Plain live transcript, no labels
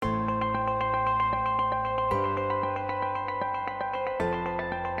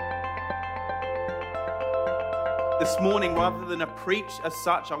this morning, rather than a preach as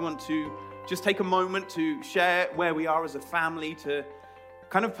such, I want to just take a moment to share where we are as a family, to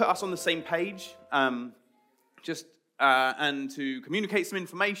kind of put us on the same page, and to communicate some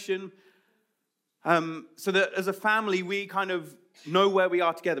information, so that as a family, we kind of know where we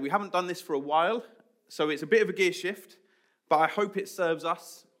are together. We haven't done this for a while, so it's a bit of a gear shift, but I hope it serves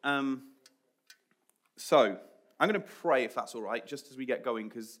us. So I'm going to pray, if that's all right, just as we get going,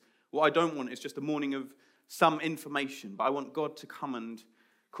 because what I don't want is just a morning of some information, but I want God to come and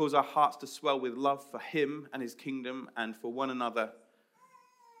cause our hearts to swell with love for Him and His kingdom and for one another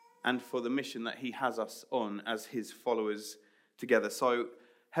and for the mission that He has us on as His followers together. So,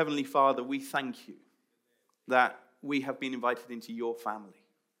 Heavenly Father, we thank You that we have been invited into Your family.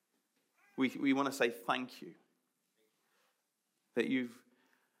 We want to say thank You that You've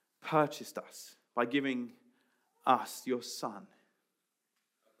purchased us by giving us Your Son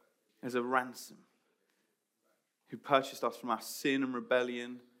as a ransom, who purchased us from our sin and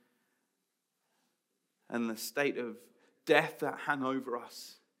rebellion and the state of death that hung over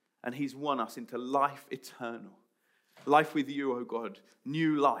us. And He's won us into life eternal. Life with You, oh God.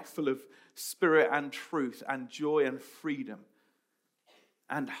 New life, full of spirit and truth and joy and freedom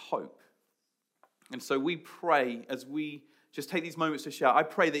and hope. And so we pray, as we just take these moments to share, I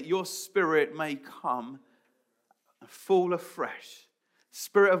pray that Your Spirit may come and fall afresh.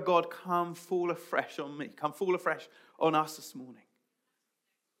 Spirit of God, come fall afresh on me. Come fall afresh on us this morning.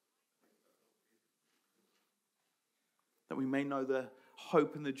 That we may know the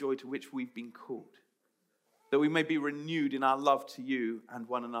hope and the joy to which we've been called. That we may be renewed in our love to You and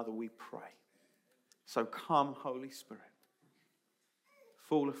one another, we pray. So come, Holy Spirit.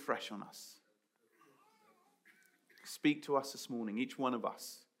 Fall afresh on us. Speak to us this morning, each one of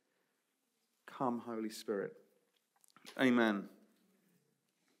us. Come, Holy Spirit. Amen.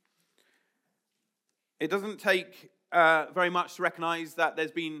 It doesn't take very much to recognize that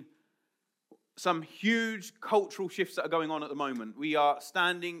there's been some huge cultural shifts that are going on at the moment. We are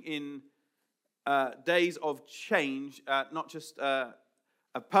standing in days of change, not just a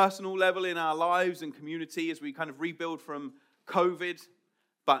personal level in our lives and community as we kind of rebuild from COVID,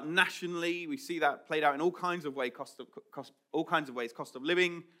 but nationally we see that played out in all kinds of ways, cost of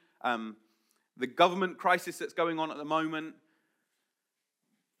living, the government crisis that's going on at the moment.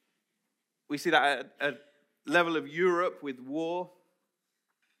 We see that at a level of Europe with war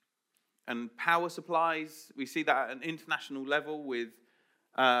and power supplies. We see that at an international level with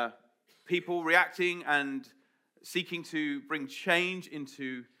people reacting and seeking to bring change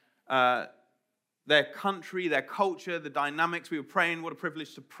into their country, their culture, the dynamics. We were praying, what a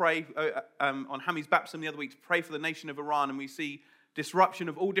privilege to pray on Hami's baptism the other week, to pray for the nation of Iran, and we see disruption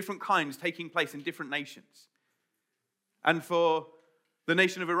of all different kinds taking place in different nations. And for the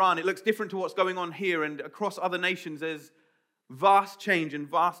nation of Iran, it looks different to what's going on here, and across other nations there's vast change and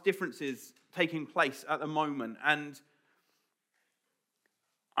vast differences taking place at the moment. And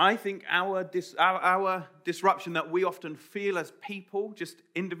I think our disruption that we often feel as people, just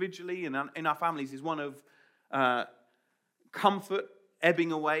individually and in our families, is one of comfort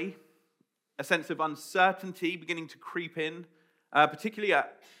ebbing away, a sense of uncertainty beginning to creep in, particularly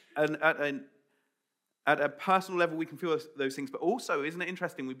at a personal level. We can feel those things, but also, isn't it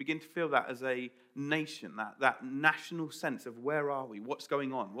interesting, we begin to feel that as a nation, that national sense of where are we, what's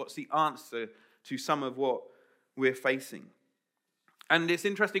going on, what's the answer to some of what we're facing. And it's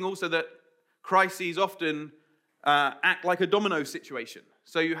interesting also that crises often act like a domino situation.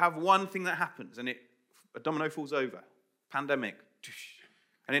 So you have one thing that happens and a domino falls over, pandemic,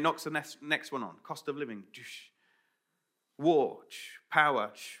 and it knocks the next one on, cost of living, war,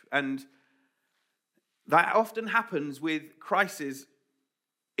 power, and that often happens with crises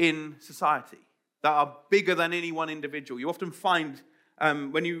in society that are bigger than any one individual. You often find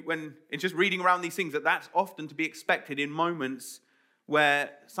when it's just reading around these things that's often to be expected in moments where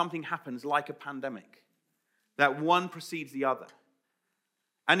something happens like a pandemic, that one precedes the other.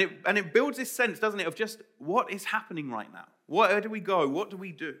 And it builds this sense, doesn't it, of just what is happening right now? Where do we go? What do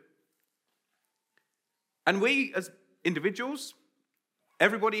we do? And we as individuals,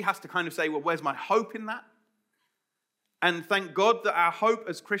 everybody has to kind of say, well, where's my hope in that? And thank God that our hope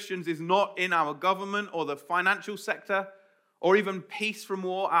as Christians is not in our government or the financial sector or even peace from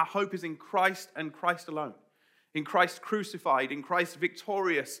war. Our hope is in Christ and Christ alone. In Christ crucified, in Christ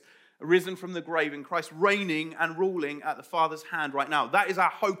victorious, risen from the grave, in Christ reigning and ruling at the Father's hand right now. That is our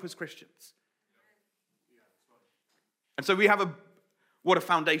hope as Christians. And so we have what a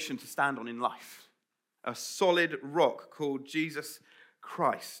foundation to stand on in life. A solid rock called Jesus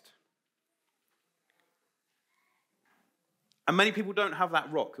Christ. And many people don't have that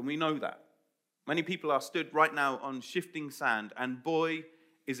rock, and we know that. Many people are stood right now on shifting sand, and boy,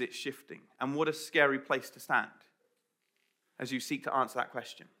 is it shifting. And what a scary place to stand as you seek to answer that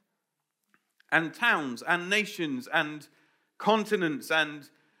question. And towns and nations and continents and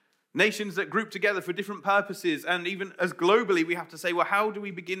nations that group together for different purposes, and even as globally, we have to say, well, how do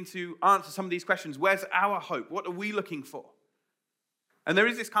we begin to answer some of these questions? Where's our hope? What are we looking for? And there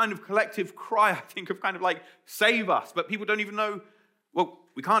is this kind of collective cry, I think, of kind of like, save us. But people don't even know, well,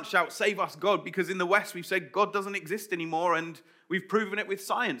 we can't shout, save us, God, because in the West we've said God doesn't exist anymore, and we've proven it with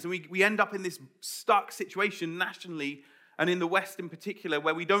science. And we end up in this stuck situation nationally, and in the West in particular,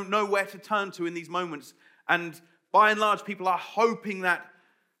 where we don't know where to turn to in these moments. And by and large, people are hoping that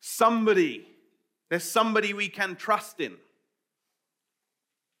there's somebody we can trust in.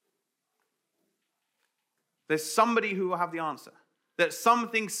 There's somebody who will have the answer. That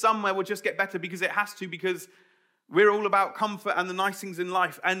something somewhere will just get better because it has to, because we're all about comfort and the nice things in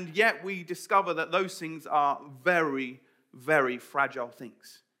life. And yet we discover that those things are very, very fragile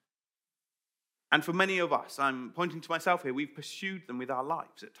things. And for many of us, I'm pointing to myself here, we've pursued them with our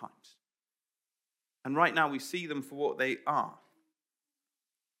lives at times. And right now we see them for what they are.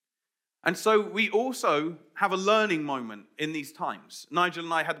 And so we also have a learning moment in these times. Nigel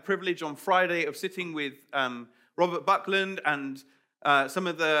and I had the privilege on Friday of sitting with Robert Buckland and a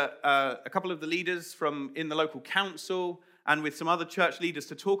couple of the leaders from in the local council and with some other church leaders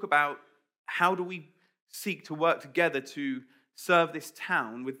to talk about how do we seek to work together to serve this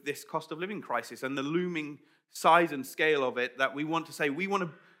town with this cost of living crisis and the looming size and scale of it, that we want to say,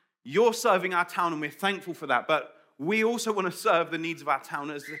 you're serving our town and we're thankful for that, but we also want to serve the needs of our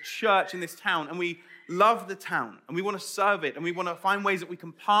town as a church in this town, and we love the town and we want to serve it, and we want to find ways that we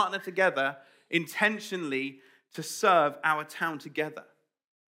can partner together intentionally to serve our town together.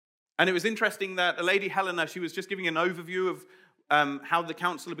 And it was interesting that a lady, Helena, she was just giving an overview of how the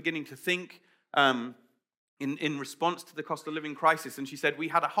council are beginning to think in response to the cost of living crisis. And she said, we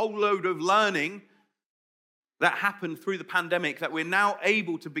had a whole load of learning that happened through the pandemic that we're now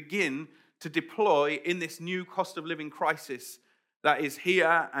able to begin to deploy in this new cost of living crisis that is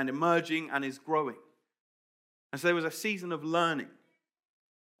here and emerging and is growing. And so there was a season of learning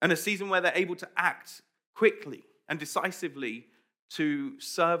and a season where they're able to act quickly and decisively to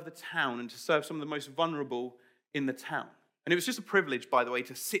serve the town and to serve some of the most vulnerable in the town. And it was just a privilege, by the way,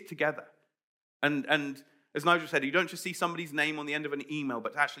 to sit together. And as Nigel said, you don't just see somebody's name on the end of an email,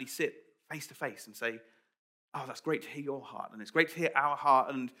 but to actually sit face to face and say, oh, that's great to hear your heart, and it's great to hear our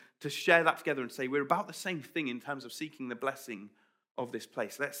heart, and to share that together and say, we're about the same thing in terms of seeking the blessing of this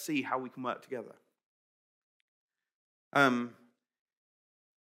place. Let's see how we can work together.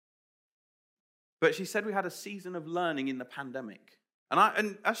 But she said we had a season of learning in the pandemic.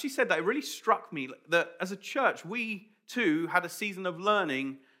 And as she said that, it really struck me that as a church, we too had a season of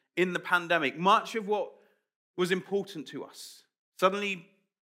learning in the pandemic. Much of what was important to us suddenly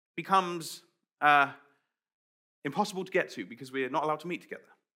becomes impossible to get to because we're not allowed to meet together.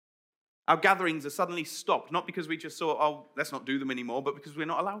 Our gatherings are suddenly stopped, not because we just thought, oh, let's not do them anymore, but because we're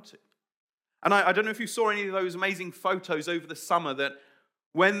not allowed to. And I don't know if you saw any of those amazing photos over the summer that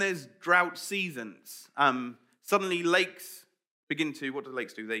when there's drought seasons, suddenly lakes begin to, what do the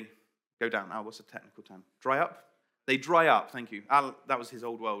lakes do? They go down. Oh, what's the technical term? Dry up? They dry up, thank you. Al, that was his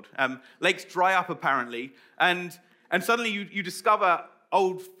old world. Lakes dry up, apparently, and suddenly you discover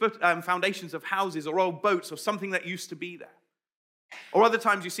old foundations of houses or old boats or something that used to be there. Or other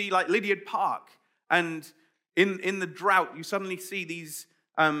times you see like Lydiard Park, and in the drought you suddenly see these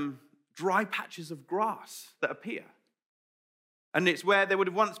dry patches of grass that appear. And it's where there would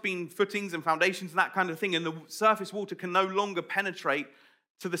have once been footings and foundations and that kind of thing, and the surface water can no longer penetrate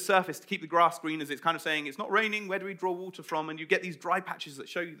to the surface to keep the grass green, as it's kind of saying, it's not raining, where do we draw water from? And you get these dry patches that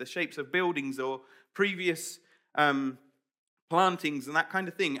show you the shapes of buildings or previous plantings and that kind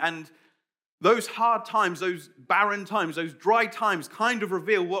of thing. And those hard times, those barren times, those dry times kind of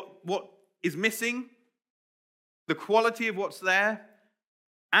reveal what is missing, the quality of what's there,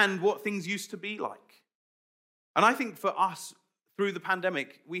 and what things used to be like. And I think for us, through the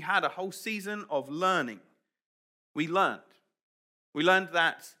pandemic, we had a whole season of learning. We learned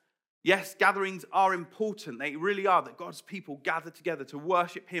that, yes, gatherings are important. They really are, that God's people gather together to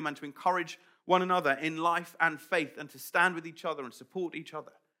worship Him and to encourage one another in life and faith, and to stand with each other and support each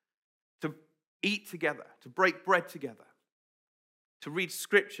other, to eat together, to break bread together, to read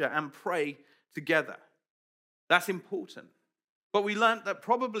scripture and pray together. That's important. But we learned that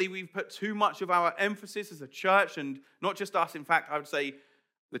probably we've put too much of our emphasis as a church, and not just us, in fact, I would say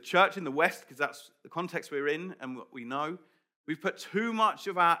the church in the West, because that's the context we're in and what we know. We've put too much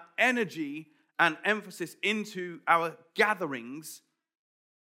of our energy and emphasis into our gatherings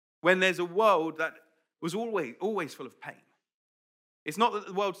when there's a world that was always full of pain. It's not that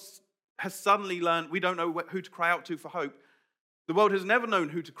the world has suddenly learned we don't know who to cry out to for hope. The world has never known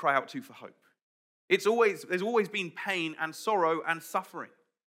who to cry out to for hope. There's always been pain and sorrow and suffering.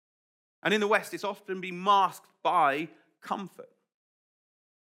 And in the West, it's often been masked by comfort.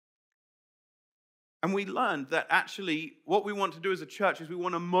 And we learned that actually what we want to do as a church is we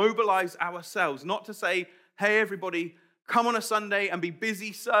want to mobilize ourselves, not to say, hey, everybody, come on a Sunday and be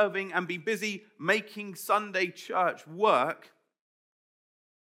busy serving and be busy making Sunday church work.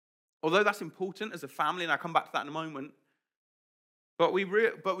 Although that's important as a family, and I'll come back to that in a moment. But we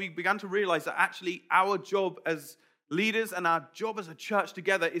began to realize that actually our job as leaders and our job as a church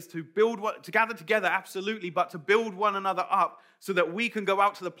together is to gather together, absolutely, but to build one another up so that we can go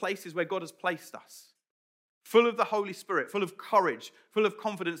out to the places where God has placed us. Full of the Holy Spirit, full of courage, full of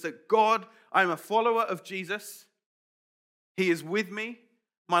confidence that God, I am a follower of Jesus. He is with me.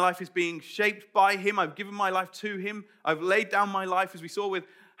 My life is being shaped by him. I've given my life to him. I've laid down my life, as we saw with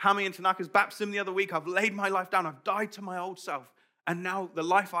Hami and Tanaka's baptism the other week. I've laid my life down. I've died to my old self. And now the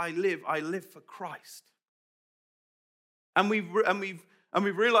life I live for Christ. And we've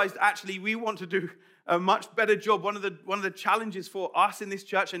realized actually we want to do a much better job. One of the challenges for us in this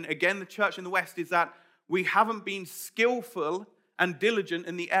church, and again the church in the West, is that we haven't been skillful and diligent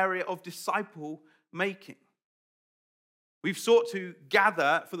in the area of disciple making. We've sought to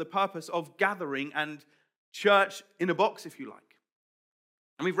gather for the purpose of gathering and church in a box, if you like.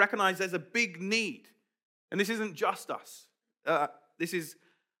 And we've recognized there's a big need. And this isn't just us. This is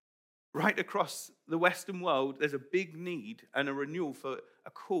right across the Western world. There's a big need and a renewal for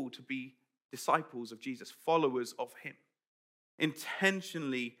a call to be disciples of Jesus, followers of him,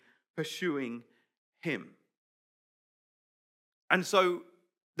 intentionally pursuing him. And so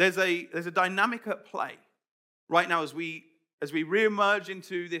there's a dynamic at play right now as we reemerge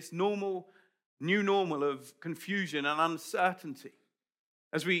into this new normal of confusion and uncertainty.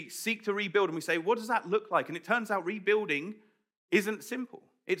 As we seek to rebuild and we say, what does that look like? And it turns out rebuilding isn't simple.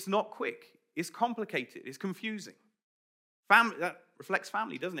 It's not quick. It's complicated. It's confusing. Family, that reflects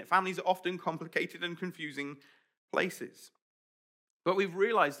family, doesn't it? Families are often complicated and confusing places. But we've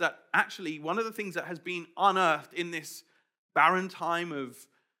realized that actually one of the things that has been unearthed in this barren time of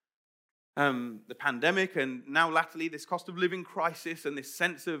the pandemic and now latterly this cost of living crisis and this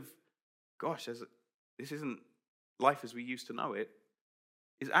sense of, gosh, this isn't life as we used to know it,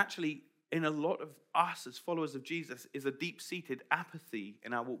 is actually in a lot of us as followers of Jesus is a deep-seated apathy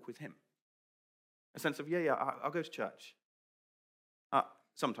in our walk with him. A sense of, I'll go to church.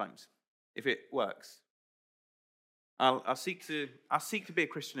 Sometimes, if it works. I'll seek to be a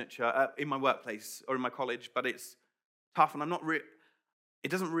Christian at church, in my workplace or in my college, but it's tough and it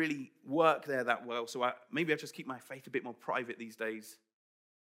doesn't really work there that well, so maybe I just keep my faith a bit more private these days.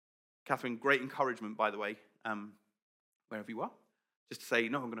 Catherine, great encouragement, by the way, wherever you are. Just to say,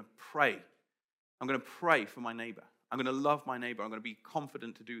 no, I'm going to pray. I'm going to pray for my neighbor. I'm going to love my neighbor. I'm going to be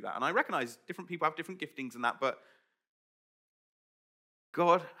confident to do that. And I recognize different people have different giftings in that, but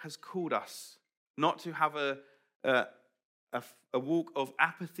God has called us not to have a walk of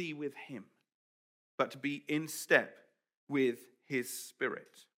apathy with him, but to be in step with his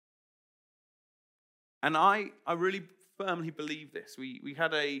Spirit. And I really firmly believe this. We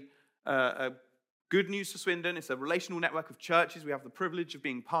had a Good News for Swindon. It's a relational network of churches we have the privilege of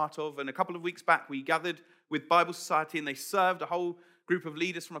being part of. And a couple of weeks back, we gathered with Bible Society, and they served a whole group of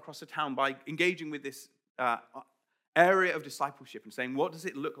leaders from across the town by engaging with this area of discipleship and saying, what does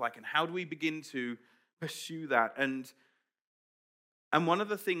it look like and how do we begin to pursue that? And one of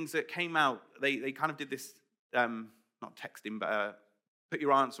the things that came out, they kind of did this, not texting, but put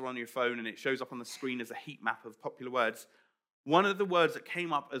your answer on your phone and it shows up on the screen as a heat map of popular words. One of the words that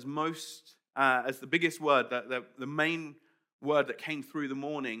came up as the biggest word, the main word that came through the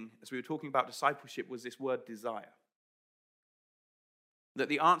morning as we were talking about discipleship was this word desire. That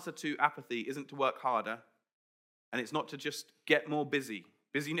the answer to apathy isn't to work harder, and it's not to just get more busy.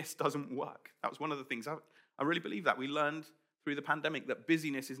 Busyness doesn't work. That was one of the things. I really believe that. We learned through the pandemic that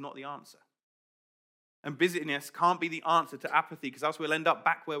busyness is not the answer. And busyness can't be the answer to apathy, because else we'll end up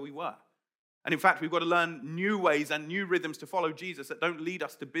back where we were. And in fact, we've got to learn new ways and new rhythms to follow Jesus that don't lead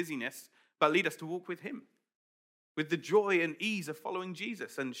us to busyness, but lead us to walk with him, with the joy and ease of following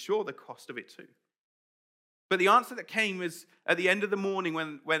Jesus, and sure, the cost of it too. But the answer that came was at the end of the morning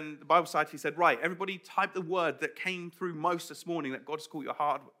when the Bible Society said, right, everybody type the word that came through most this morning that God's caught your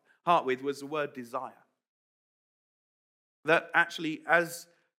heart with was the word desire. That actually, as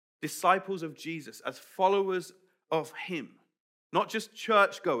disciples of Jesus, as followers of him, not just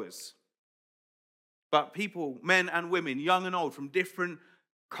churchgoers, but people, men and women, young and old, from different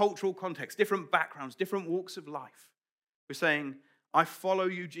cultural contexts, different backgrounds, different walks of life. We're saying, I follow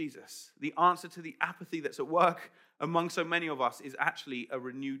you, Jesus. The answer to the apathy that's at work among so many of us is actually a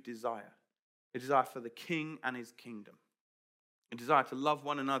renewed desire. A desire for the King and his kingdom. A desire to love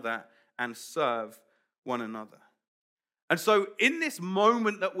one another and serve one another. And so in this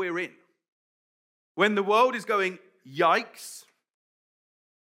moment that we're in, when the world is going, yikes,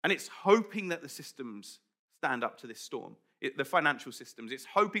 and it's hoping that the systems stand up to this storm, the financial systems, it's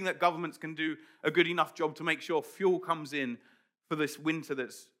hoping that governments can do a good enough job to make sure fuel comes in for this winter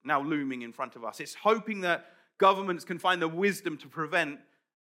that's now looming in front of us. It's hoping that governments can find the wisdom to prevent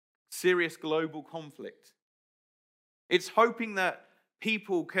serious global conflict. It's hoping that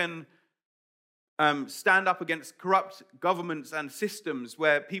people can stand up against corrupt governments and systems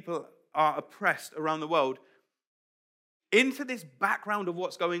where people are oppressed around the world. Into this background of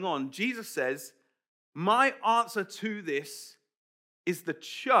what's going on, Jesus says, my answer to this is the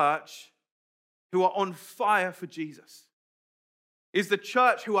church who are on fire for Jesus. Is the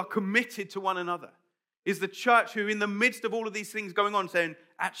church who are committed to one another. Is the church who, in the midst of all of these things going on, saying,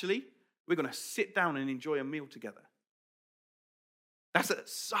 actually, we're going to sit down and enjoy a meal together. That's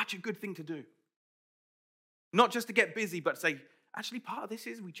such a good thing to do. Not just to get busy, but say, actually, part of this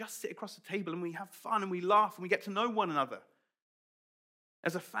is we just sit across the table and we have fun and we laugh and we get to know one another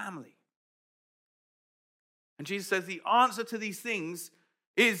as a family. And Jesus says the answer to these things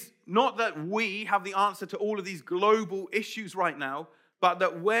is not that we have the answer to all of these global issues right now, but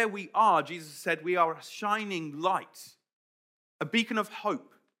that where we are, Jesus said, we are a shining light, a beacon of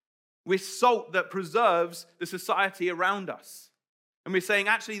hope. We're salt that preserves the society around us. And we're saying,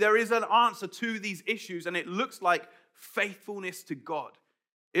 actually, there is an answer to these issues, and it looks like faithfulness to God.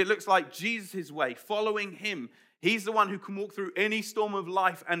 It looks like Jesus' way, following him. He's the one who can walk through any storm of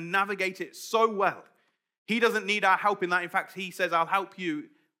life and navigate it so well. He doesn't need our help in that. In fact, he says, I'll help you.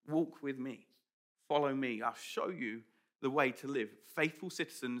 Walk with me. Follow me. I'll show you the way to live. Faithful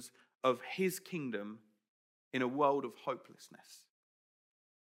citizens of his kingdom in a world of hopelessness.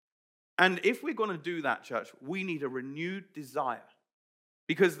 And if we're going to do that, church, we need a renewed desire.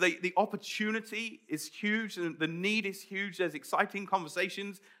 Because the opportunity is huge and the need is huge. There's exciting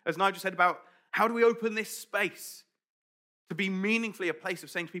conversations, as Nigel said, about how do we open this space to be meaningfully a place of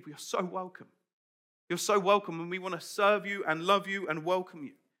saying to people, you're so welcome. You're so welcome, and we want to serve you and love you and welcome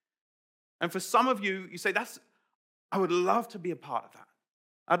you. And for some of you, you say, I would love to be a part of that.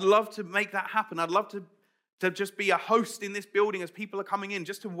 I'd love to make that happen. I'd love to just be a host in this building as people are coming in,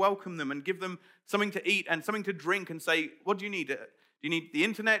 just to welcome them and give them something to eat and something to drink and say, what do you need? Do you need the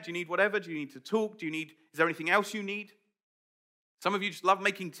internet? Do you need whatever? Do you need to talk? Is there anything else you need? Some of you just love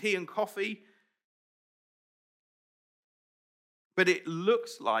making tea and coffee. But it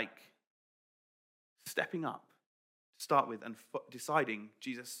looks like stepping up to start with and deciding,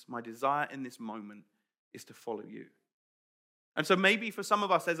 Jesus, my desire in this moment is to follow you. And so maybe for some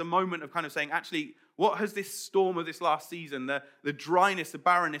of us, there's a moment of kind of saying, actually, what has this storm of this last season, the dryness, the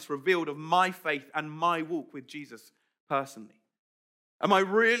barrenness revealed of my faith and my walk with Jesus personally? Am I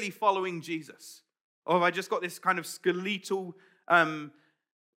really following Jesus? Or have I just got this kind of skeletal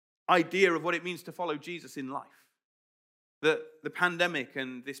idea of what it means to follow Jesus in life? The pandemic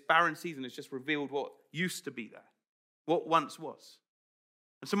and this barren season has just revealed what used to be there, what once was.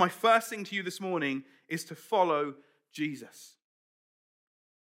 And so my first thing to you this morning is to follow Jesus,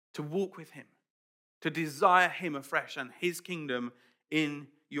 to walk with him, to desire him afresh and his kingdom in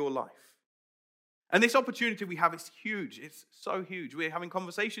your life. And this opportunity we have is huge. It's so huge. We're having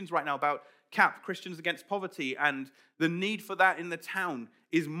conversations right now about CAP, Christians Against Poverty, and the need for that in the town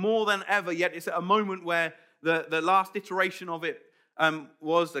is more than ever, yet it's at a moment where the last iteration of it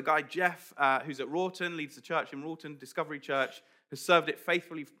was the guy Jeff, who's at Rawton, leads the church in Rawton, Discovery Church, has served it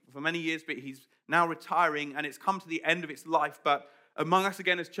faithfully for many years, but he's now retiring, and it's come to the end of its life. But among us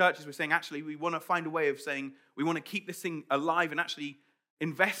again as churches, we're saying, actually, we want to find a way of saying, we want to keep this thing alive and actually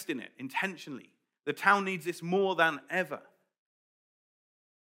invest in it intentionally. The town needs this more than ever.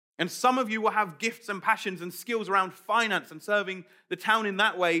 And some of you will have gifts and passions and skills around finance and serving the town in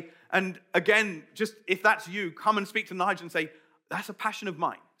that way. And again, just if that's you, come and speak to Nigel and say, that's a passion of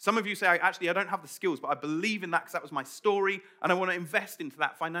mine. Some of you say, actually, I don't have the skills, but I believe in that because that was my story, and I want to invest into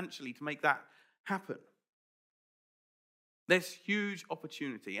that financially to make that happen. There's huge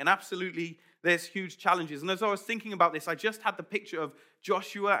opportunity, and absolutely there's huge challenges. And as I was thinking about this, I just had the picture of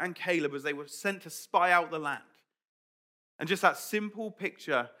Joshua and Caleb as they were sent to spy out the land. And just that simple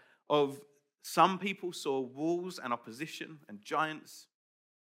picture of some people saw walls and opposition and giants,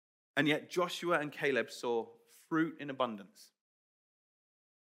 and yet Joshua and Caleb saw fruit in abundance,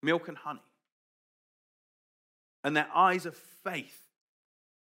 milk and honey. And their eyes of faith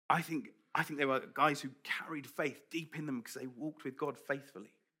I think they were guys who carried faith deep in them because they walked with God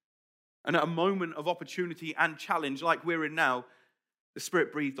faithfully. And at a moment of opportunity and challenge like we're in now, the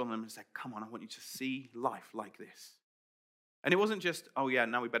Spirit breathed on them and said, come on, I want you to see life like this. And it wasn't just, oh yeah,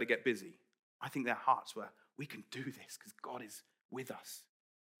 now we better get busy. I think their hearts were, we can do this because God is with us.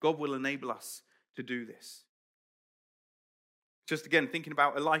 God will enable us to do this. Just again, thinking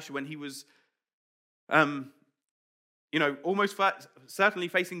about Elisha when he was, almost certainly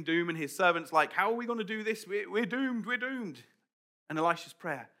facing doom, and his servants like, how are we going to do this? We're doomed, we're doomed. And Elisha's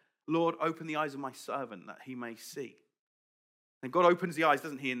prayer, Lord, open the eyes of my servant that he may see. And God opens the eyes,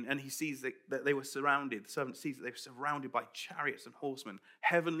 doesn't he? And he sees that they were surrounded. The servant sees that they were surrounded by chariots and horsemen,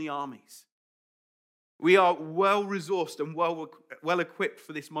 heavenly armies. We are well-resourced and well-equipped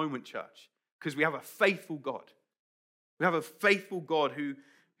for this moment, church, because we have a faithful God. We have a faithful God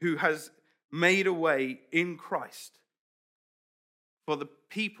who has made a way in Christ for the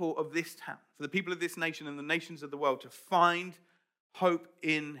people of this town, for the people of this nation and the nations of the world to find hope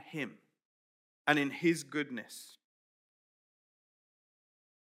in him and in his goodness.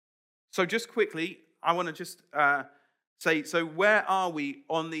 So just quickly, I want to just say, so where are we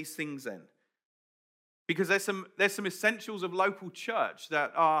on these things then? Because there's some essentials of local church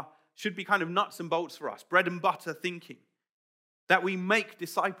that should be kind of nuts and bolts for us, bread and butter thinking, that we make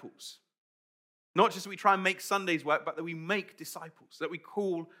disciples. Not just that we try and make Sundays work, but that we make disciples, that we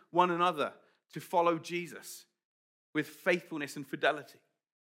call one another to follow Jesus with faithfulness and fidelity.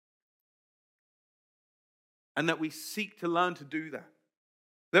 And that we seek to learn to do that.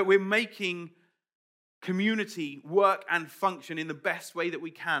 That we're making community work and function in the best way that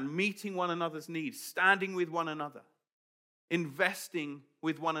we can, meeting one another's needs, standing with one another, investing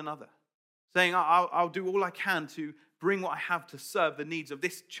with one another, saying, I'll do all I can to bring what I have to serve the needs of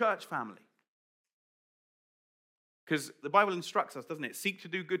this church family. Because the Bible instructs us, doesn't it? Seek to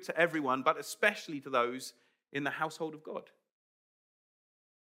do good to everyone, but especially to those in the household of God.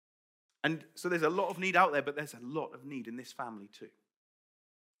 And so there's a lot of need out there, but there's a lot of need in this family too.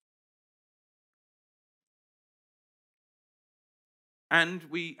 And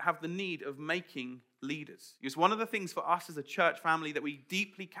we have the need of making leaders. It's one of the things for us as a church family that we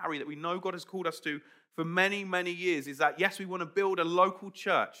deeply carry, that we know God has called us to for many, many years, is that, yes, we want to build a local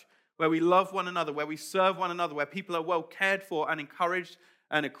church where we love one another, where we serve one another, where people are well cared for and encouraged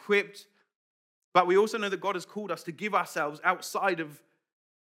and equipped. But we also know that God has called us to give ourselves outside of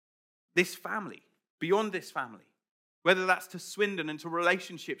this family, beyond this family, whether that's to Swindon and to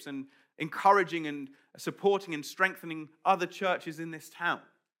relationships and encouraging and supporting and strengthening other churches in this town.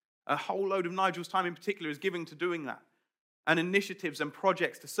 A whole load of Nigel's time in particular is giving to doing that. And initiatives and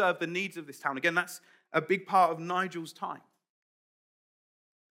projects to serve the needs of this town. Again, that's a big part of Nigel's time.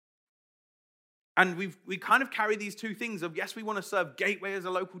 And we kind of carry these two things of, yes, we want to serve Gateway as a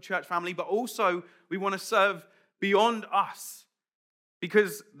local church family, but also we want to serve beyond us.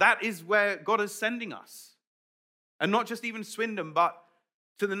 Because that is where God is sending us. And not just even Swindon, but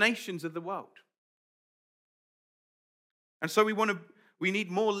to the nations of the world. And so we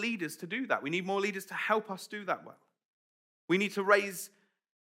need more leaders to do that. We need more leaders to help us do that well. We need to raise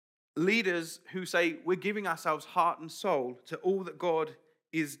leaders who say, we're giving ourselves heart and soul to all that God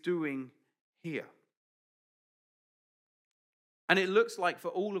is doing here. And it looks like for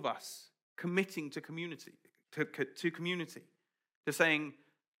all of us committing to community, to saying,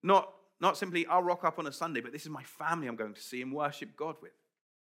 not simply, I'll rock up on a Sunday, but this is my family I'm going to see and worship God with.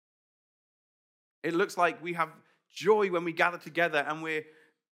 It looks like we have joy when we gather together and we're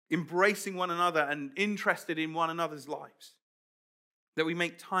embracing one another and interested in one another's lives. That we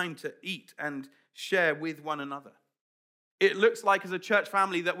make time to eat and share with one another. It looks like as a church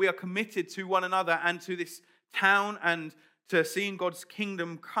family that we are committed to one another and to this town and to seeing God's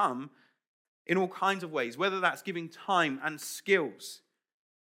kingdom come in all kinds of ways, whether that's giving time and skills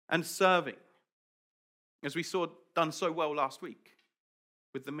and serving, as we saw done so well last week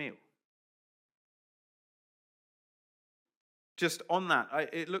with the meal. Just on that,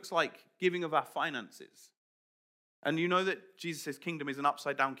 it looks like giving of our finances. And you know that Jesus' kingdom is an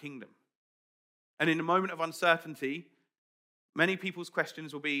upside-down kingdom. And in a moment of uncertainty, many people's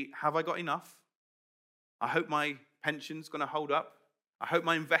questions will be, have I got enough? I hope my pension's going to hold up. I hope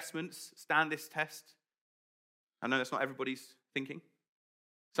my investments stand this test. I know that's not everybody's thinking.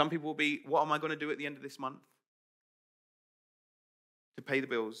 Some people will be, what am I going to do at the end of this month to pay the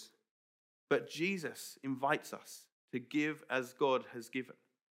bills? But Jesus invites us to give as God has given,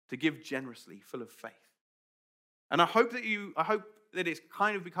 to give generously, full of faith. And I hope that it's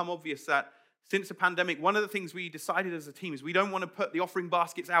kind of become obvious that since the pandemic, one of the things we decided as a team is we don't want to put the offering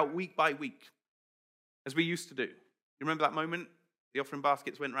baskets out week by week, as we used to do. You remember that moment? The offering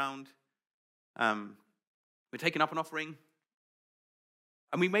baskets went round. We're taking up an offering.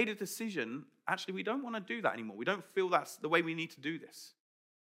 And we made a decision, actually, we don't want to do that anymore. We don't feel that's the way we need to do this.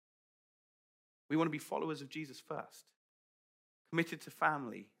 We want to be followers of Jesus first, committed to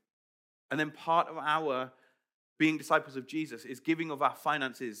family. And then part of our being disciples of Jesus is giving of our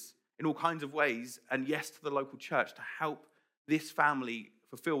finances in all kinds of ways, and yes, to the local church to help this family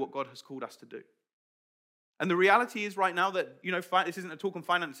fulfill what God has called us to do. And the reality is right now that, this isn't a talk on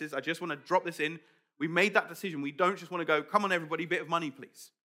finances. I just want to drop this in. We made that decision. We don't just want to go, come on everybody, bit of money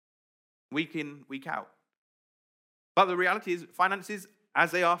please. Week in, week out. But the reality is finances, as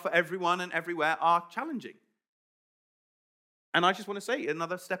they are for everyone and everywhere, are challenging. And I just want to say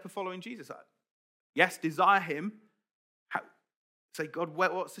another step of following Jesus. Yes, desire him. Say, God,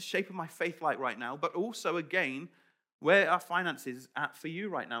 what's the shape of my faith like right now? But also, again, where are finances at for you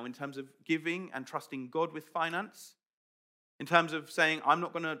right now in terms of giving and trusting God with finance? In terms of saying, I'm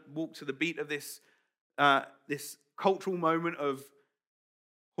not going to walk to the beat of this cultural moment of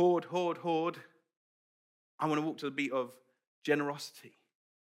hoard, hoard, hoard. I want to walk to the beat of generosity,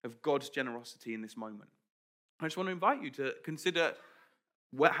 of God's generosity in this moment. I just want to invite you to consider,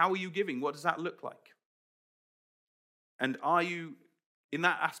 how are you giving? What does that look like? And are you, in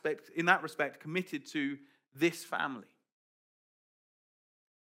that respect, committed to this family?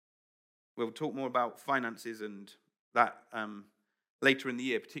 We'll talk more about finances and that later in the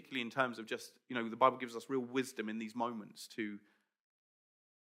year, particularly in terms of just, the Bible gives us real wisdom in these moments to,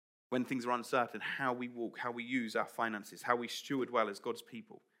 when things are uncertain, how we walk, how we use our finances, how we steward well as God's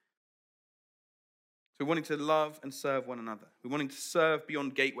people. So we're wanting to love and serve one another. We're wanting to serve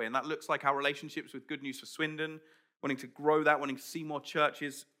beyond Gateway, and that looks like our relationships with Good News for Swindon, wanting to grow that, wanting to see more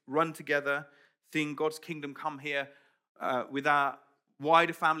churches run together, seeing God's kingdom come here with our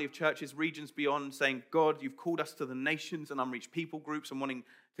wider family of churches, regions beyond, saying, God, you've called us to the nations and unreached people groups, and wanting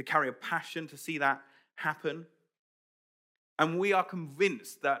to carry a passion to see that happen. And we are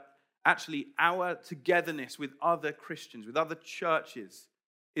convinced that actually our togetherness with other Christians, with other churches,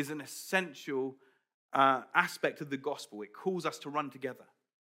 is an essential aspect of the gospel. It calls us to run together.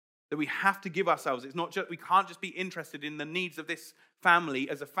 That we have to give ourselves. It's not just, we can't just be interested in the needs of this family.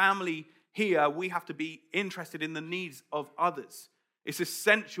 As a family here, we have to be interested in the needs of others. It's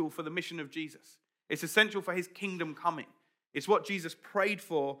essential for the mission of Jesus. It's essential for his kingdom coming. It's what Jesus prayed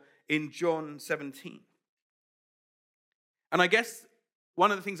for in John 17. And I guess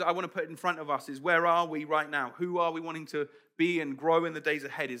one of the things that I want to put in front of us is, where are we right now? Who are we wanting to be and grow in the days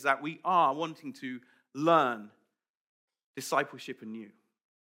ahead? Is that we are wanting to learn discipleship anew.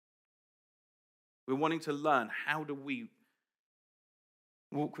 We're wanting to learn, how do we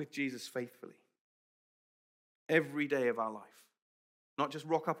walk with Jesus faithfully every day of our life? Not just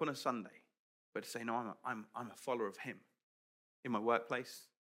rock up on a Sunday, but to say, no, I'm a follower of him in my workplace,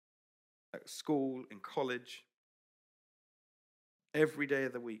 at school, in college, every day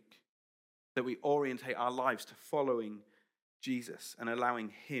of the week, that we orientate our lives to following Jesus and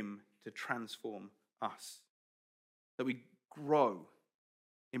allowing him to transform us, that we grow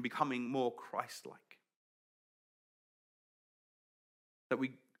in becoming more Christ-like, that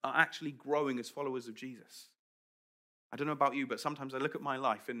we are actually growing as followers of Jesus. I don't know about you, but sometimes I look at my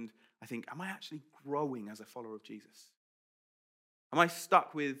life and I think, am I actually growing as a follower of Jesus? Am I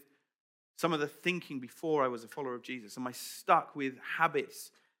stuck with some of the thinking before I was a follower of Jesus? Am I stuck with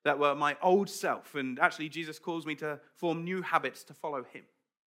habits that were my old self? And actually, Jesus calls me to form new habits to follow him.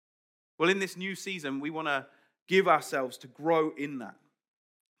 Well, in this new season, we want to give ourselves to grow in that,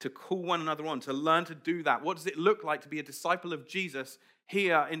 to call one another on, to learn to do that. What does it look like to be a disciple of Jesus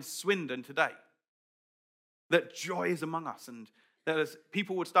here in Swindon today? That joy is among us, and that as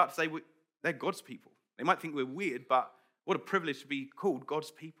people would start to say, they're God's people. They might think we're weird, but what a privilege to be called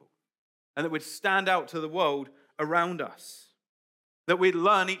God's people. And that we'd stand out to the world around us. That we'd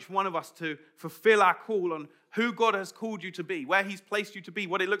learn, each one of us, to fulfill our call on who God has called you to be, where he's placed you to be,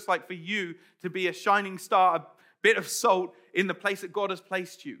 what it looks like for you to be a shining star, a bit of salt in the place that God has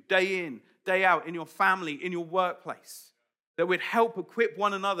placed you, day in, day out, in your family, in your workplace. That we'd help equip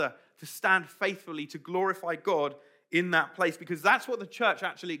one another to stand faithfully, to glorify God in that place, because that's what the church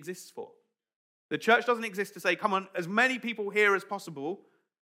actually exists for. The church doesn't exist to say, come on, as many people here as possible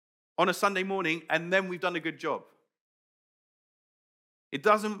on a Sunday morning, and then we've done a good job. It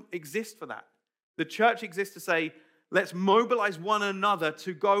doesn't exist for that. The church exists to say, let's mobilize one another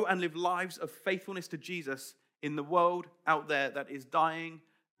to go and live lives of faithfulness to Jesus in the world out there that is dying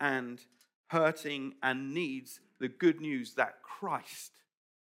and hurting and needs the good news that Christ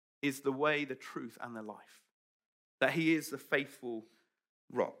is the way, the truth, and the life. That he is the faithful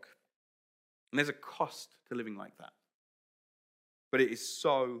rock. And there's a cost to living like that. but it is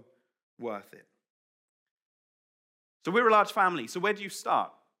so worth it. So we're a large family. So where do you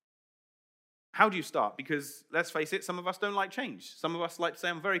start? How do you start? Because let's face it, some of us don't like change. Some of us like to say,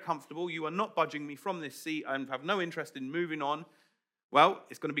 I'm very comfortable. You are not budging me from this seat. I have no interest in moving on. Well,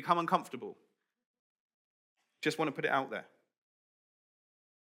 it's going to become uncomfortable. Just want to put it out there.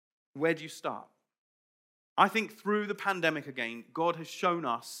 Where do you start? I think through the pandemic again, God has shown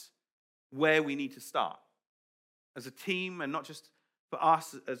us where we need to start. As a team, and not just for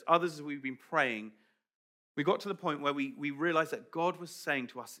us, as others as we've been praying, we got to the point where we realized that God was saying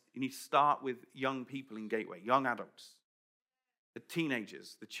to us, you need to start with young people in Gateway, young adults, the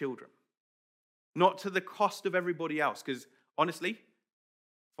teenagers, the children. Not to the cost of everybody else, because honestly,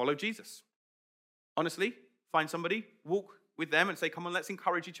 follow Jesus. Honestly, find somebody, walk with them and say, come on, let's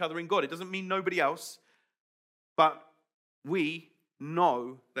encourage each other in God. It doesn't mean nobody else, but we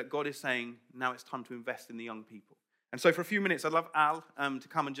know that God is saying, now it's time to invest in the young people. And so for a few minutes, I'd love Al to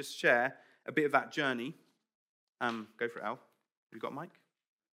come and just share a bit of that journey. Go for it, Al. Have you got a mic?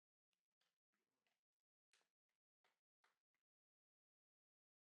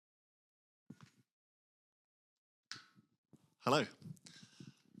 Hello.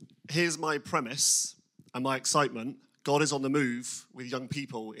 Here's my premise and my excitement. God is on the move with young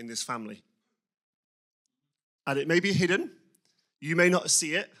people in this family. And it may be hidden. You may not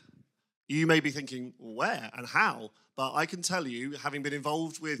see it. You may be thinking, where and how? But I can tell you, having been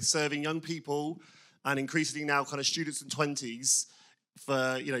involved with serving young people and increasingly now kind of students and 20s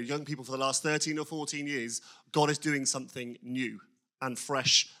for, young people for the last 13 or 14 years, God is doing something new and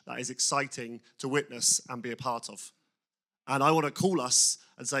fresh that is exciting to witness and be a part of. And I want to call us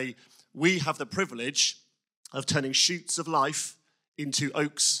and say, we have the privilege of turning shoots of life into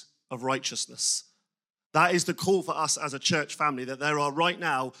oaks of righteousness. That is the call for us as a church family, that there are right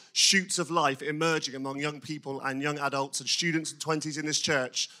now shoots of life emerging among young people and young adults and students and 20s in this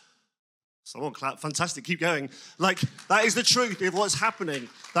church. Someone clap, fantastic, keep going. That is the truth of what's happening,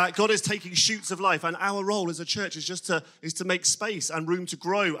 that God is taking shoots of life, and our role as a church is just to make space and room to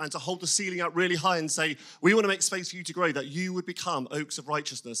grow and to hold the ceiling up really high and say, we want to make space for you to grow, that you would become oaks of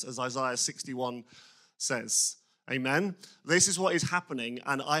righteousness, as Isaiah 61 says. Amen. This is what is happening,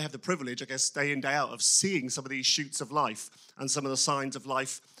 and I have the privilege, I guess, day in, day out, of seeing some of these shoots of life and some of the signs of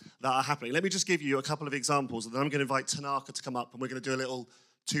life that are happening. Let me just give you a couple of examples, and then I'm going to invite Tanaka to come up, and we're going to do a little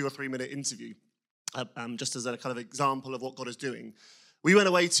 2 or 3 minute interview, just as a kind of example of what God is doing. We went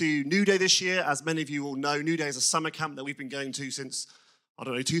away to New Day this year. As many of you all know, New Day is a summer camp that we've been going to since,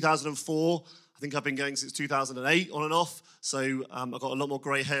 2004. I think I've been going since 2008, on and off. So I've got a lot more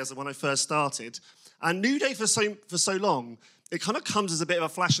grey hairs than when I first started. And New Day for so long, it kind of comes as a bit of a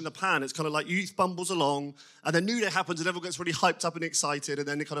flash in the pan. It's kind of like youth bumbles along, and then New Day happens, and everyone gets really hyped up and excited, and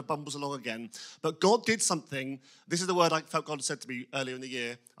then it kind of bumbles along again. But God did something. This is the word I felt God said to me earlier in the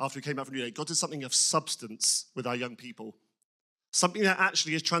year after we came back from New Day. God did something of substance with our young people. Something that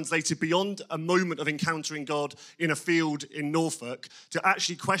actually is translated beyond a moment of encountering God in a field in Norfolk to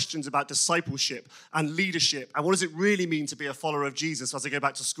actually questions about discipleship and leadership. And what does it really mean to be a follower of Jesus as I go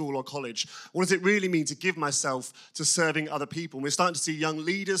back to school or college? What does it really mean to give myself to serving other people? And we're starting to see young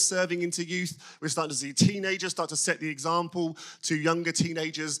leaders serving into youth. We're starting to see teenagers start to set the example to younger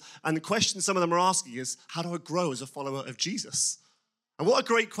teenagers. And the question some of them are asking is, how do I grow as a follower of Jesus? And what a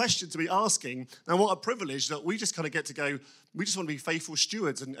great question to be asking, and what a privilege that we just kind of get to go, we just want to be faithful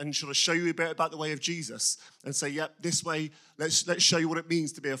stewards and sort of show you a bit about the way of Jesus and say, yep, this way, let's show you what it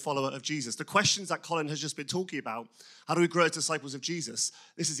means to be a follower of Jesus. The questions that Colin has just been talking about, how do we grow as disciples of Jesus?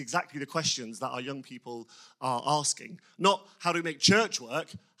 This is exactly the questions that our young people are asking. Not how do we make church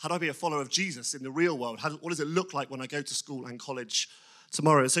work, how do I be a follower of Jesus in the real world? What does it look like when I go to school and college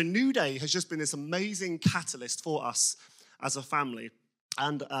tomorrow? So New Day has just been this amazing catalyst for us as a family.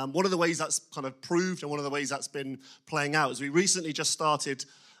 And one of the ways that's kind of proved and one of the ways that's been playing out is we recently just started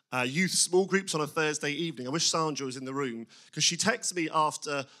youth small groups on a Thursday evening. I wish Sandra was in the room because she texted me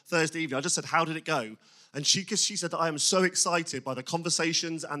after Thursday evening. I just said, how did it go? And she said that I am so excited by the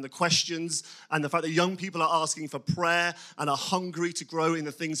conversations and the questions and the fact that young people are asking for prayer and are hungry to grow in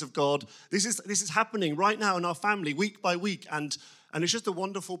the things of God. This is happening right now in our family week by week. And it's just a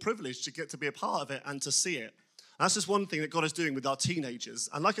wonderful privilege to get to be a part of it and to see it. That's just one thing that God is doing with our teenagers.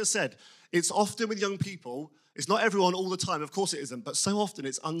 And like I said, it's often with young people, it's not everyone all the time, of course it isn't, but so often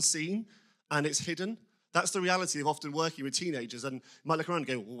it's unseen and it's hidden. That's the reality of often working with teenagers. And you might look around and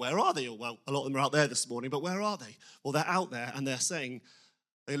go, well, where are they? Or, well, a lot of them are out there this morning, but where are they? Well, they're out there and they're saying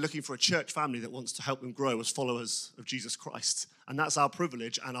they're looking for a church family that wants to help them grow as followers of Jesus Christ. And that's our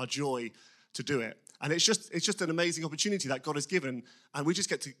privilege and our joy to do it. And it's just an amazing opportunity that God has given, and we just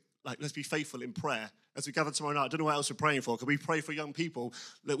get to let's be faithful in prayer. As we gather tomorrow night, I don't know what else we're praying for. Can we pray for young people?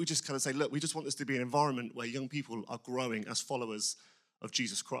 That we just kind of say, look, we just want this to be an environment where young people are growing as followers of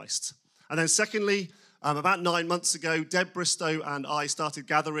Jesus Christ. And then secondly, about 9 months ago, Deb Bristow and I started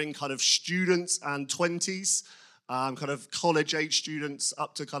gathering kind of students and 20s, kind of college-age students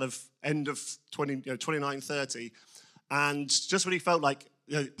up to kind of end of 29, 30. And just really felt like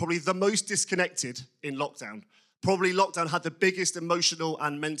probably the most disconnected in lockdown. Probably lockdown had the biggest emotional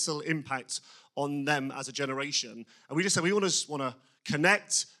and mental impact on them as a generation. And we just said we want to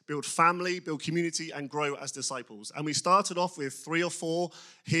connect, build family, build community, and grow as disciples. And we started off with 3 or 4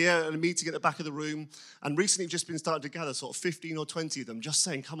 here at a meeting at the back of the room. And recently we've just been starting to gather sort of 15 or 20 of them, just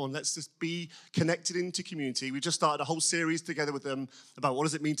saying, come on, let's just be connected into community. We just started a whole series together with them about what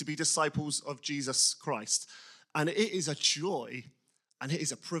does it mean to be disciples of Jesus Christ. And it is a joy and it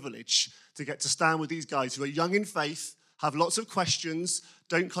is a privilege to get to stand with these guys who are young in faith, have lots of questions,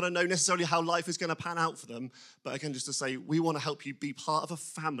 don't kind of know necessarily how life is going to pan out for them, but again, just to say, we want to help you be part of a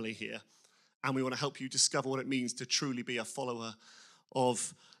family here, and we want to help you discover what it means to truly be a follower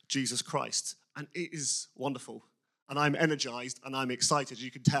of Jesus Christ. And it is wonderful. And I'm energized and I'm excited,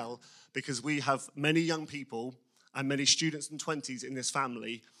 you can tell, because we have many young people and many students and 20s in this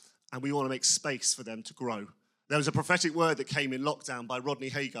family, and we want to make space for them to grow. There was a prophetic word that came in lockdown by Rodney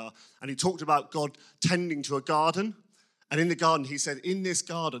Hagar, and he talked about God tending to a garden. And in the garden, he said, in this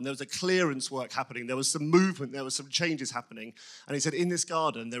garden, there was a clearance work happening. There was some movement. There was some changes happening. And he said, in this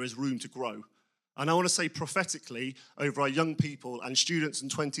garden, there is room to grow. And I want to say prophetically over our young people and students and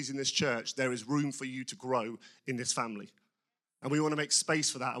 20s in this church, there is room for you to grow in this family. And we want to make space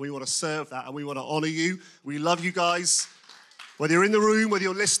for that. And we want to serve that. And we want to honor you. We love you guys. Whether you're in the room, whether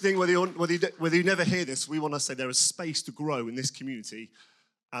you're listening, whether you never hear this, we want to say there is space to grow in this community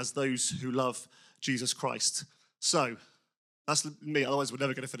as those who love Jesus Christ. So, that's me, otherwise we're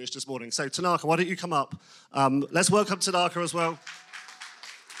never going to finish this morning. So, Tanaka, why don't you come up? Let's welcome Tanaka as well.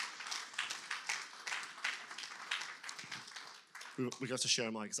 We got to share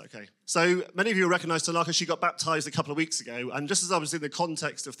a mic, is that okay? So, many of you recognize Tanaka. She got baptized a couple of weeks ago. And just as I was in the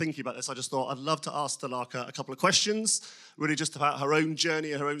context of thinking about this, I just thought I'd love to ask Tanaka a couple of questions, really just about her own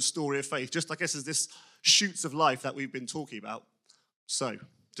journey and her own story of faith, just, I guess, as this shoots of life that we've been talking about. So,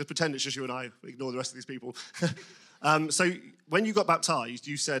 just pretend it's just you and I, ignore the rest of these people. So when you got baptized,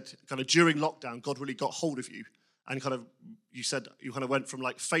 you said kind of during lockdown, God really got hold of you. And kind of, you said you kind of went from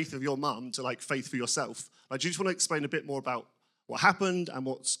like faith of your mum to like faith for yourself. Like, do you just want to explain a bit more about what happened and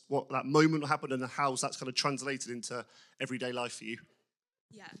what that moment happened and how that's kind of translated into everyday life for you?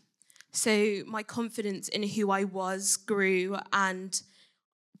 Yeah. So my confidence in who I was grew, and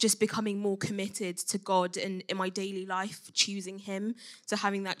just becoming more committed to God in my daily life, choosing him. So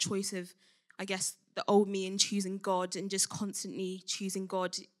having that choice of, I guess, the old me and choosing God, and just constantly choosing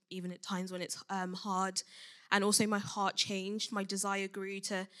God, even at times when it's hard. And also my heart changed. My desire grew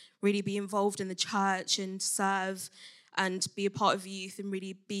to really be involved in the church and serve and be a part of youth and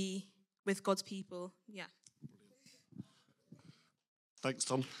really be with God's people. Yeah. Thanks,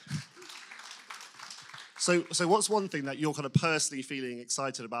 Tom. So what's one thing that you're kind of personally feeling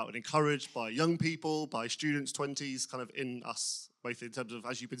excited about and encouraged by young people, by students, 20s, kind of in us, both in terms of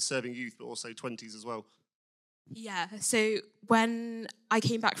as you've been serving youth, but also 20s as well? Yeah, so when I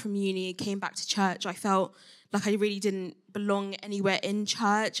came back from uni, came back to church, I felt like I really didn't belong anywhere in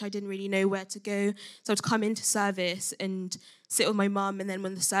church. I didn't really know where to go. So I'd come into service and sit with my mum, and then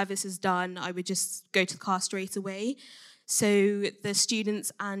when the service is done, I would just go to the car straight away. So the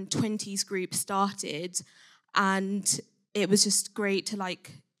students and 20s group started, and it was just great to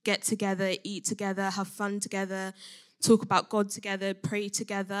like get together, eat together, have fun together, talk about God together, pray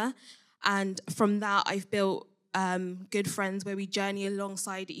together. And from that, I've built good friends where we journey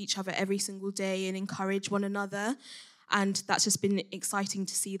alongside each other every single day and encourage one another. And that's just been exciting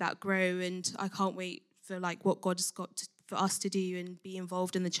to see that grow. And I can't wait for like what God has got for us to do and be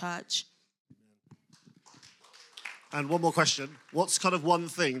involved in the church. And one more question. What's kind of one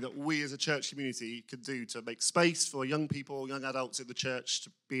thing that we as a church community can do to make space for young people, young adults in the church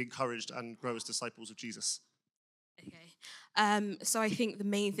to be encouraged and grow as disciples of Jesus? Okay. So I think the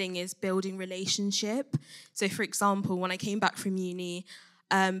main thing is building relationship. So for example, when I came back from uni,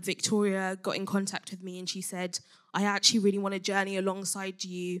 Victoria got in contact with me and she said, I actually really want to journey alongside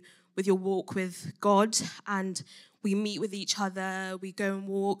you with your walk with God. And we meet with each other, we go on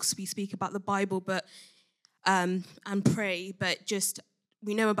walks, we speak about the Bible, but and pray, but just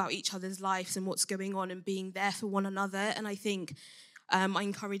we know about each other's lives and what's going on and being there for one another. And I think I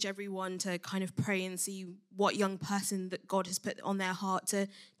encourage everyone to kind of pray and see what young person that God has put on their heart to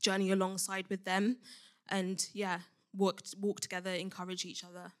journey alongside with them. And yeah, walk together, encourage each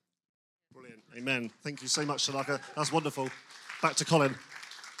other. Brilliant. Amen. Thank you so much, Shalaka. That's wonderful. Back to Colin.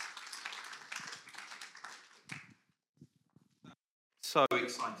 So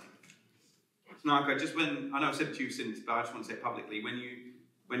exciting. Naka, just when, I know I've said it to you since, but I just want to say it publicly,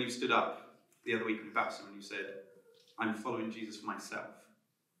 when you stood up the other week in baptism and you said, I'm following Jesus for myself,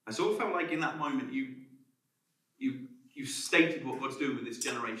 I sort of felt like in that moment you stated what God's doing with this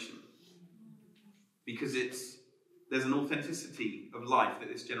generation. Because there's an authenticity of life that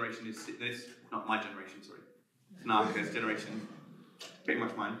this generation is, not my generation, sorry, it's Naka's generation, pretty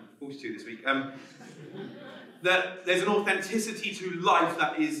much mine, 42 this week, that there's an authenticity to life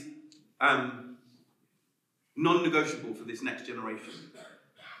that is non-negotiable for this next generation.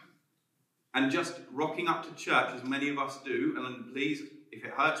 And just rocking up to church, as many of us do, and please, if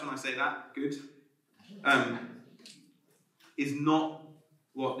it hurts when I say that, good, is not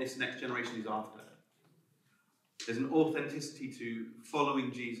what this next generation is after. There's an authenticity to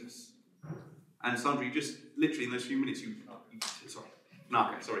following Jesus. And Sandra, you just, literally in those few minutes, sorry,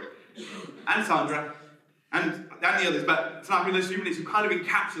 and Sandra, and the others, but Tanaka, in those few minutes, you kind of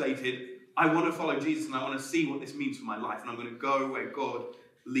encapsulated, I want to follow Jesus and I want to see what this means for my life, and I'm going to go where God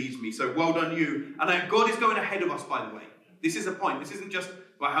leads me. So well done you. And God is going ahead of us, by the way. This is a point. This isn't just,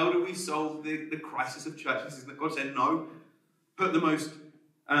 well, how do we solve the crisis of church? This is that God said, no, put the most,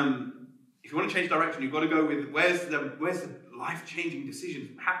 if you want to change direction, you've got to go with, where's the life-changing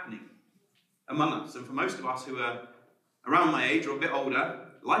decisions happening among us? And for most of us who are around my age or a bit older,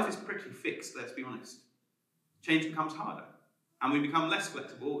 life is pretty fixed, let's be honest. Change becomes harder. And we become less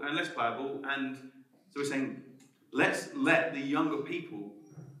flexible and less pliable. And so we're saying, let's let the younger people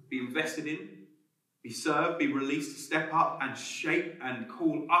be invested in, be served, be released to step up and shape and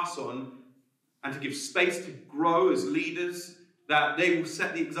call us on, and to give space to grow as leaders, that they will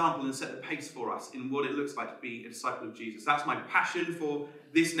set the example and set the pace for us in what it looks like to be a disciple of Jesus. That's my passion for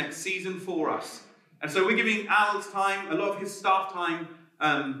this next season for us. And so we're giving Al's time, a lot of his staff time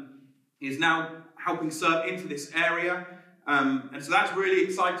is now helping serve into this area. And so that's really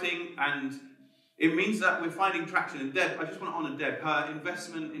exciting, and it means that we're finding traction. And Deb, I just want to honour Deb, her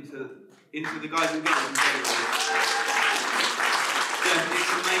investment into the guys and girls. Deb,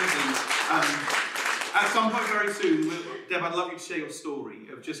 it's amazing. At some point very soon, Deb, I'd love you to share your story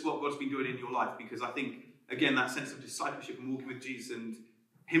of just what God's been doing in your life, because I think, again, that sense of discipleship and walking with Jesus and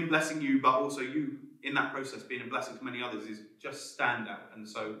him blessing you, but also you in that process being a blessing to many others, is just standout. And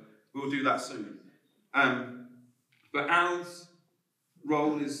so we'll do that soon. But Al's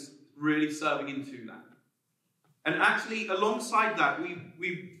role is really serving into that. And actually, alongside that,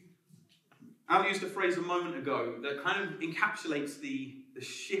 Al used a phrase a moment ago that kind of encapsulates the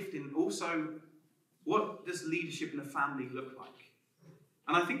shift in also what does leadership in a family look like.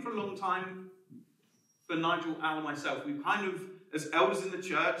 And I think for a long time, for Nigel, Al, and myself, we kind of, as elders in the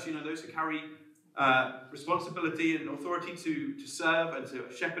church, those who carry responsibility and authority to serve and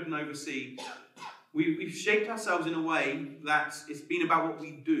to shepherd and oversee, we've shaped ourselves in a way that it's been about what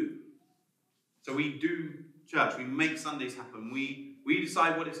we do. So we do church, we make Sundays happen, we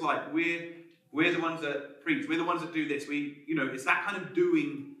decide what it's like, we're the ones that preach, we're the ones that do this, it's that kind of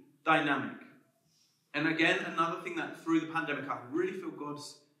doing dynamic. And again, another thing that through the pandemic, I really feel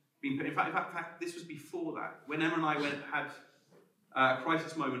God's been put, in fact, this was before that, when Emma and I had a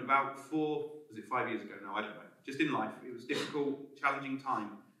crisis moment about 5 years ago now, I don't know, just in life, it was a difficult, challenging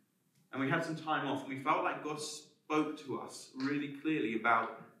time. And we had some time off, and we felt like God spoke to us really clearly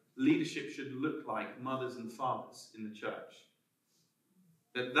about leadership should look like mothers and fathers in the church.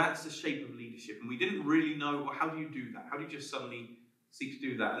 That's the shape of leadership. And we didn't really know, well, how do you do that? How do you just suddenly seek to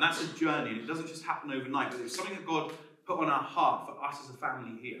do that? And that's a journey, and it doesn't just happen overnight, but it's something that God put on our heart for us as a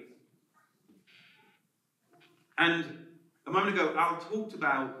family here. And a moment ago, Al talked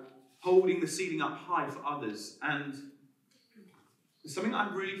about holding the ceiling up high for others, and it's something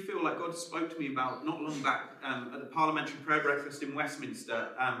that I really feel like God spoke to me about not long back at the Parliamentary Prayer Breakfast in Westminster.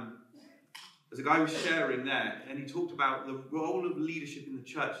 As a guy was sharing there, and he talked about the role of leadership in the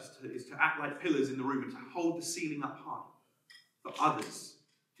church is to act like pillars in the room and to hold the ceiling up high for others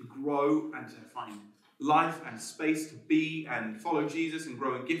to grow and to find life and space to be and follow Jesus and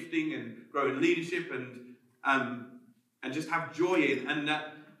grow in gifting and grow in leadership and just have joy in. And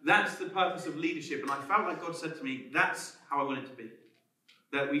that's the purpose of leadership. And I felt like God said to me, that's how I want it to be.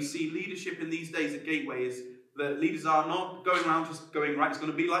 That we see leadership in these days at Gateway is that leaders are not going around just going, right, it's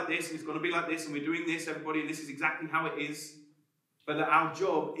going to be like this, and it's going to be like this, and we're doing this, everybody, and this is exactly how it is. But that our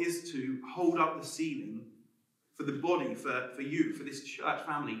job is to hold up the ceiling for the body, for you, for this church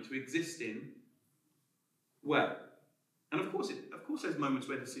family to exist in well. And of course there's moments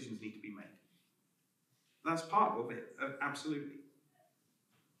where decisions need to be made. That's part of it, absolutely.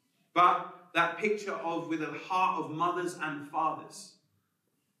 but that picture of with a heart of mothers and fathers.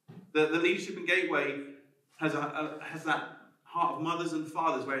 The leadership in Gateway has that heart of mothers and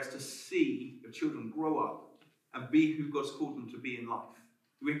fathers where it's to see your children grow up and be who God's called them to be in life.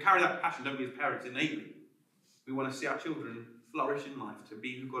 We carry that passion, don't we, as parents innately. We want to see our children flourish in life, to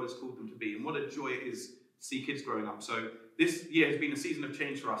be who God has called them to be. And what a joy it is to see kids growing up. So this year has been a season of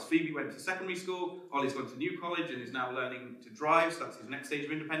change for us. Phoebe went to secondary school, Ollie's gone to New College and is now learning to drive, so that's his next stage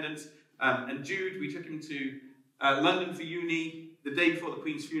of independence. And Jude, we took him to London for uni the day before the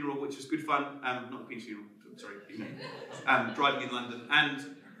Queen's funeral, which was good fun. Not the Queen's funeral, sorry, driving in London.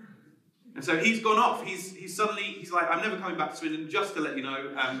 And so he's gone off. He's like, I'm never coming back to Swindon, just to let you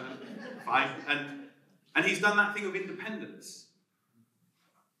know. Fine. And he's done that thing of independence.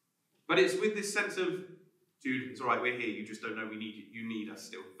 But it's with this sense of, Jude, it's all right, we're here. You just don't know we need you. You need us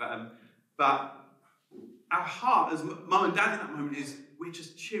still. But our heart as mum and dad in that moment is, we're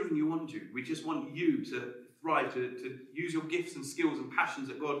just cheering you on, Jude. We just want you to thrive, to use your gifts and skills and passions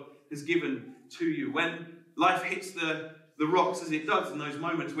that God has given to you. When life hits the rocks as it does in those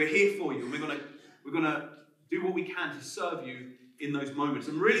moments, we're here for you, and we're gonna do what we can to serve you in those moments.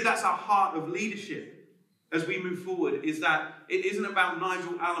 And really, that's our heart of leadership as we move forward, is that it isn't about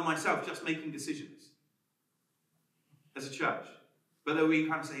Nigel, Al, and myself just making decisions as a church, but that we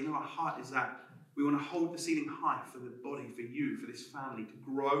kind of say, our heart is that we want to hold the ceiling high for the body, for you, for this family to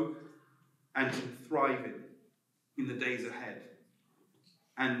grow and to thrive in the days ahead.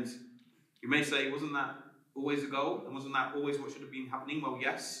 And you may say, wasn't that always the goal? And wasn't that always what should have been happening? Well,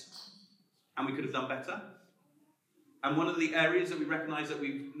 yes. And we could have done better. And one of the areas that we recognise that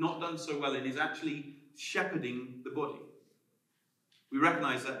we've not done so well in is actually shepherding the body. We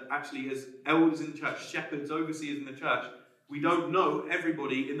recognise that actually as elders in the church, shepherds, overseers in the church, we don't know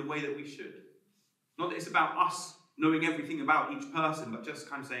everybody in the way that we should. Not that it's about us knowing everything about each person, but just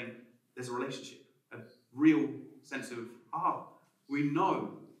kind of saying there's a relationship, a real sense of, we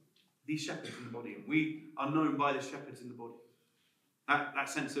know these shepherds in the body, and we are known by the shepherds in the body. That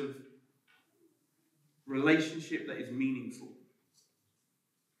sense of relationship that is meaningful.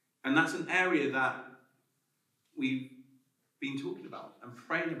 And that's an area that we've been talking about and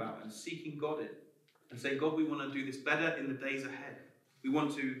praying about and seeking God in. And saying, God, we want to do this better in the days ahead. We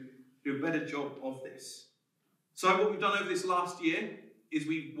want to do a better job of this. So what we've done over this last year is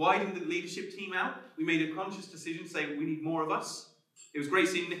we've widened the leadership team out. We made a conscious decision to say we need more of us. It was great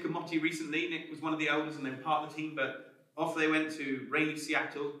seeing Nick and Motti recently. Nick was one of the elders and then part of the team, but off they went to rainy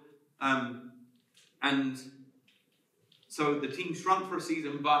Seattle. And so the team shrunk for a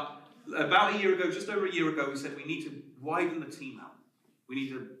season, but about a year ago, just over a year ago, we said we need to widen the team out. We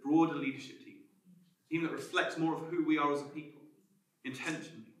need a broader leadership team. A team that reflects more of who we are as a people,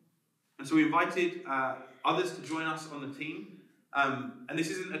 intentionally. And so we invited others to join us on the team. And this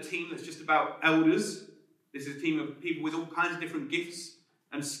isn't a team that's just about elders. This is a team of people with all kinds of different gifts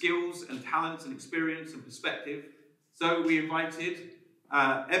and skills and talents and experience and perspective. So we invited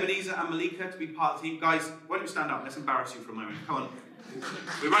Ebenezer and Malika to be part of the team. Guys, why don't you stand up? Let's embarrass you for a moment. Come on.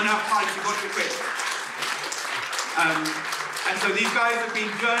 We're running out of time, so you've got to be quick. And so these guys have been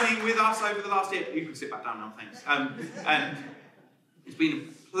journeying with us over the last year. You can sit back down now, thanks. And it's been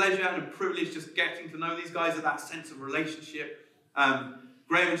a pleasure and a privilege just getting to know these guys at that sense of relationship. Graham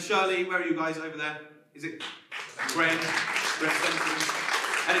and Shirley, where are you guys over there? Is it Graham?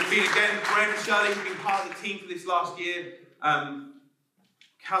 And it's been again, Graham and Shirley have been part of the team for this last year.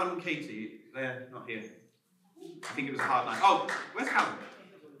 Callum and Katie, they're not here. I think it was a hard night. Oh, where's Callum?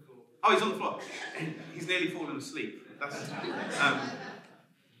 Oh, he's on the floor. He's nearly fallen asleep.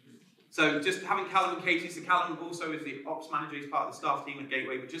 So just having Callum and Katie, so Callum also is the ops manager, he's part of the staff team at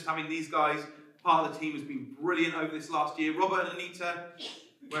Gateway, but just having these guys part of the team has been brilliant over this last year. Robert and Anita,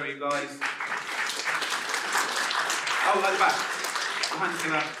 where are you guys? Oh, at the back. Behind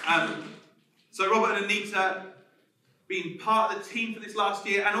the so Robert and Anita being part of the team for this last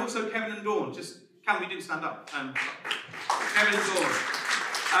year, and also Kevin and Dawn. Just, Callum, you didn't stand up. Kevin and Dawn.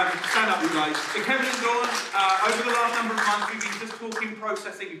 Stand up, you guys. So Kevin and Dawn, over the last number of months, we've been just talking,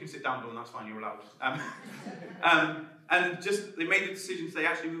 processing. You can sit down, Dawn, that's fine, you're allowed. And just, they made the decision to say,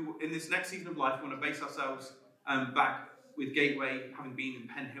 actually, in this next season of life, we want to base ourselves back with Gateway, having been in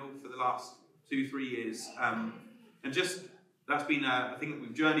Penn Hill for the last 2-3 years. And just, that's been a thing that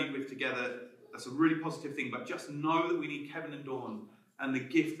we've journeyed with together. That's a really positive thing, but just know that we need Kevin and Dawn and the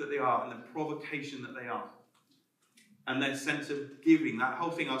gift that they are and the provocation that they are. And their sense of giving, that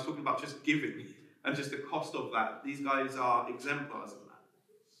whole thing I was talking about, just giving, and just the cost of that. These guys are exemplars of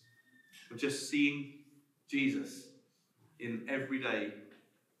that. Of just seeing Jesus in everyday,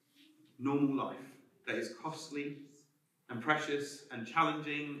 normal life that is costly and precious and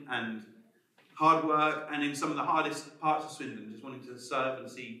challenging and hard work, and in some of the hardest parts of Swindon, just wanting to serve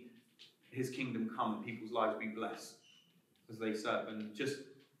and see his kingdom come and people's lives be blessed as they serve. And just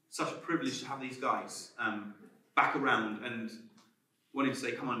such a privilege to have these guys back around and wanting to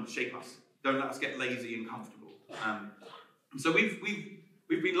say, come on, shape us. Don't let us get lazy and comfortable. And so we've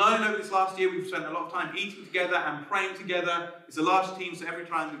been learning over this last year. We've spent a lot of time eating together and praying together. It's a large team, so every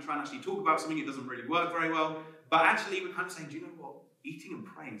time we try and actually talk about something, it doesn't really work very well. But actually, we're kind of saying, do you know what? Eating and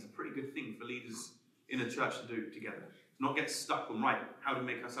praying is a pretty good thing for leaders in a church to do together. Not get stuck on, right, how to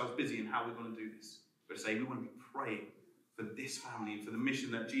make ourselves busy and how we're going to do this. But to say, we want to be praying for this family and for the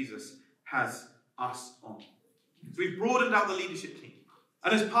mission that Jesus has us on. So we've broadened out the leadership team.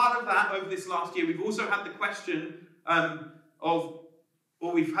 And as part of that, over this last year, we've also had the question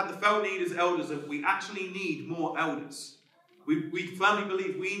we've had the felt need as elders of we actually need more elders. We firmly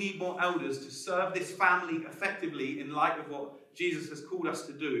believe we need more elders to serve this family effectively in light of what Jesus has called us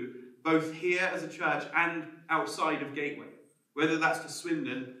to do, both here as a church and outside of Gateway, whether that's to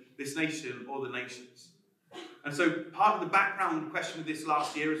Swindon, this nation, or the nations. And so part of the background question of this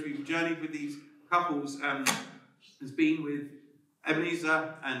last year as we've journeyed with these couples has been with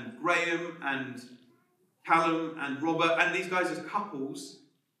Ebenezer and Graham and Callum and Robert, and these guys as couples,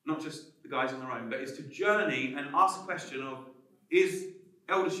 not just the guys on their own, but is to journey and ask the question of, is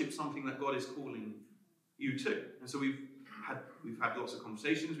eldership something that God is calling you to? And so we've had lots of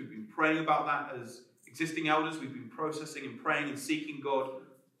conversations. We've been praying about that as existing elders. We've been processing and praying and seeking God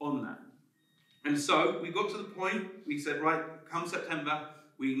on that. And so we got to the point, we said, right, come September,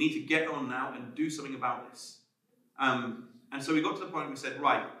 we need to get on now and do something about this. And so we got to the point we said,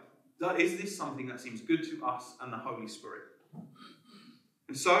 right, is this something that seems good to us and the Holy Spirit?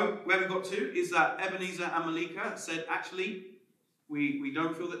 And so where we got to is that Ebenezer and Malika said, actually, we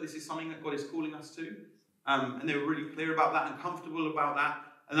don't feel that this is something that God is calling us to. And they were really clear about that and comfortable about that.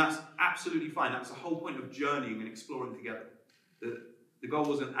 And that's absolutely fine. That's the whole point of journeying and exploring together. The goal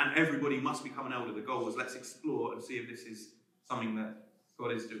wasn't, and everybody must become an elder. The goal was, let's explore and see if this is something that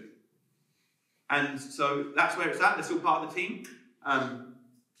God is doing. And so that's where it's at. They're still part of the team.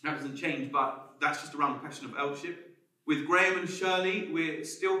 That doesn't change, but that's just around the question of eldership. With Graham and Shirley, we're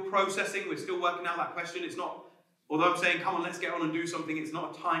still processing. We're still working out that question. It's not, although I'm saying, come on, let's get on and do something. It's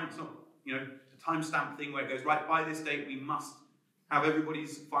not a time, it's not, a timestamp thing where it goes, right, by this date, we must have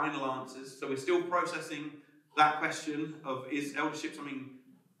everybody's final answers. So we're still processing that question of, is eldership something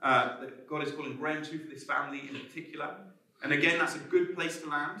that God is calling Graham to for this family in particular? And again, that's a good place to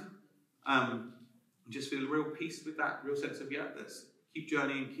land. Just feel a real peace with that, real sense of, let's keep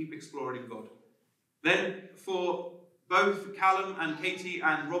journeying, keep exploring in God. Then for both Callum and Katie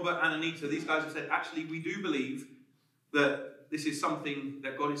and Robert and Anita, these guys have said, actually, we do believe that this is something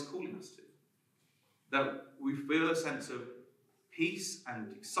that God is calling us to. That we feel a sense of peace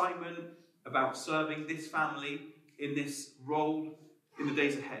and excitement about serving this family in this role in the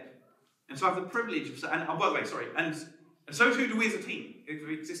days ahead. And so I have the privilege of, and so too do we as a team,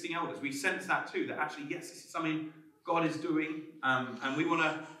 existing elders. We sense that too, that actually, yes, this is something God is doing, and we want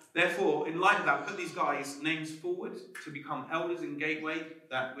to, therefore, in light of that, put these guys' names forward to become elders in Gateway,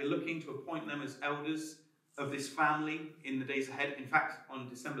 that we're looking to appoint them as elders of this family in the days ahead. In fact, on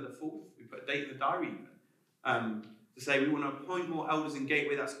December the 4th, we put a date in the diary to say we want to appoint more elders in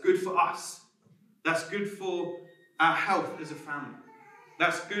Gateway. That's good for us. That's good for our health as a family.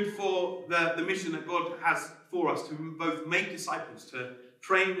 That's good for the mission that God has for us, to both make disciples, to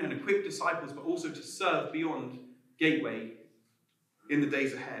train and equip disciples, but also to serve beyond Gateway in the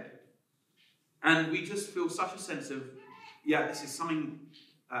days ahead. And we just feel such a sense of, this is something,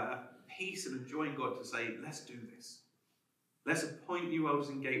 peace and a joy in God to say, let's do this. Let's appoint new elders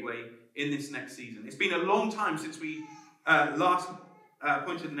in Gateway in this next season. It's been a long time since we last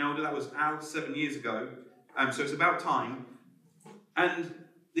appointed an elder. That was 7 years ago. So it's about time. And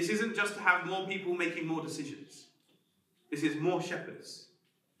this isn't just to have more people making more decisions. This is more shepherds,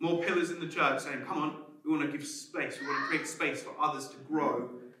 more pillars in the church saying, come on, we want to give space. We want to create space for others to grow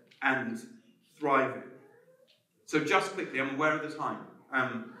and thrive in. So just quickly, I'm aware of the time.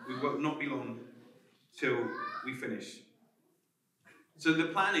 We will not be long till we finish. So the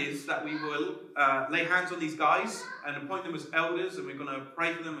plan is that we will lay hands on these guys and appoint them as elders, and we're going to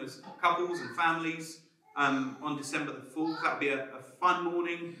pray for them as couples and families on December the 4th. That'll be a fun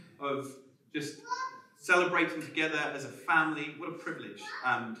morning of just celebrating together as a family. What a privilege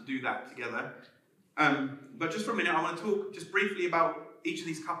to do that together. But just for a minute, I want to talk just briefly about each of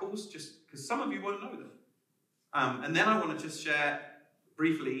these couples, just because some of you won't know them. And then I want to just share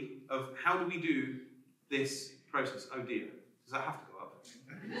briefly of how do we do this process. Oh dear, does that have to go up?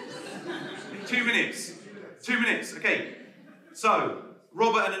 2 minutes. 2 minutes. Okay. So,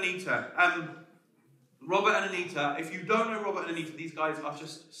 Robert and Anita. Robert and Anita, if you don't know Robert and Anita, these guys are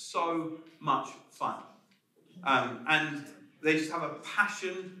just so much fun. And they just have a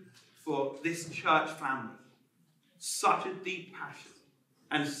passion for this church family. Such a deep passion.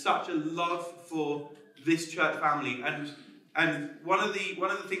 And such a love for this church family. And one of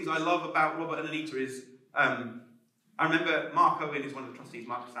the things I love about Robert and Anita is, I remember Mark Owen is one of the trustees.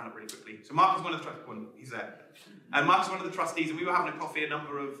 Mark, stand up really quickly. So Mark is one of the trustees. He's there. And Mark's one of the trustees, and we were having a coffee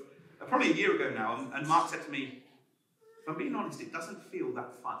probably a year ago now, and Mark said to me, if I'm being honest, it doesn't feel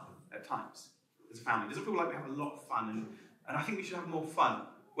that fun at times as a family. It doesn't feel like we have a lot of fun, and I think we should have more fun.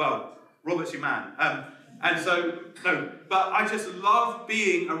 Well, Robert's your man. But I just love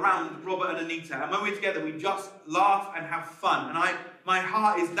being around Robert and Anita, and when we're together, we just laugh and have fun. And my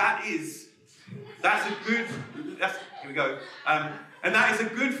heart is, here we go. And that is a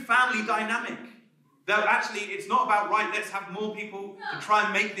good family dynamic. That actually, it's not about, right, let's have more people to try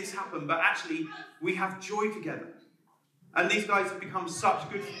and make this happen, but actually, we have joy together. And these guys have become such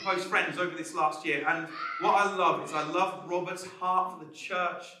good, close friends over this last year. And what I love Robert's heart for the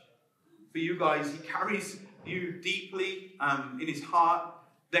church, for you guys. He carries you deeply in his heart.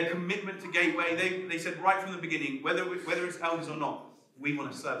 Their commitment to Gateway, they said right from the beginning, whether it's elders or not, we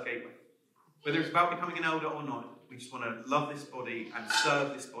want to serve Gateway. Whether it's about becoming an elder or not, we just want to love this body and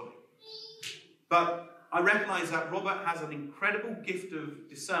serve this body. But I recognise that Robert has an incredible gift of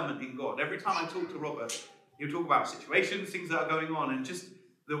discernment in God. Every time I talk to Robert, he'll talk about situations, things that are going on, and just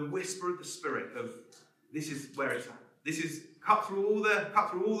the whisper of the Spirit of, this is where it's at. This is cut through all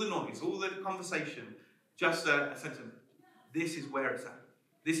the noise, all the conversation, just a sense of, this is where it's at.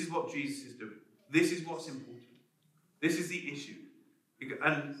 This is what Jesus is doing. This is what's important. This is the issue.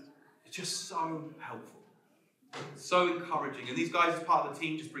 And it's just so helpful. So encouraging. And these guys, as part of the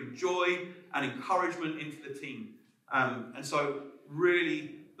team, just bring joy and encouragement into the team. And so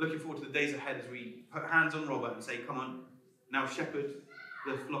really looking forward to the days ahead as we put hands on Robert and say, come on, now shepherd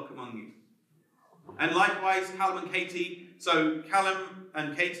the flock among you. And likewise, Callum and Katie. So Callum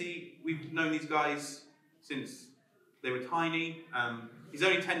and Katie, we've known these guys since they were tiny. He's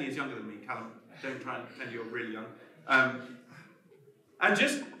only 10 years younger than me, Callum. Don't try and pretend you're really young. And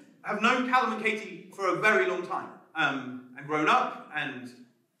just have known Callum and Katie for a very long time. And grown up and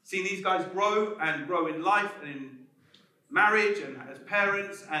seen these guys grow in life and in marriage and as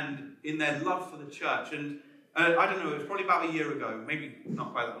parents and in their love for the church. And I don't know, it was probably about a year ago, maybe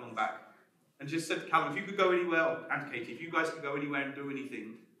not quite that long back, and just said to Callum, if you could go anywhere, and to Katie, if you guys could go anywhere and do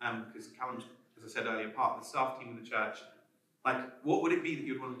anything, because Callum's, as I said earlier, part of the staff team of the church, like, what would it be that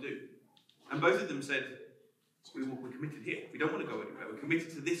you'd want to do? And both of them said, we're committed here. We don't want to go anywhere. We're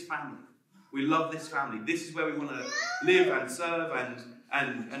committed to this family. We love this family. This is where we want to live and serve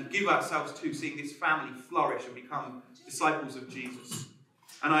and give ourselves to seeing this family flourish and become disciples of Jesus.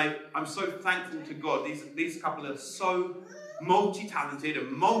 And I'm so thankful to God. These couple are so multi-talented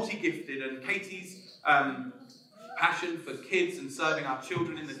and multi-gifted, and Katie's passion for kids and serving our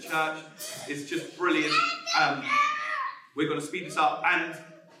children in the church is just brilliant. We're going to speed this up.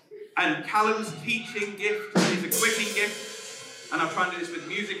 And Callum's teaching gift, his equipping gift, and I'm trying to do this with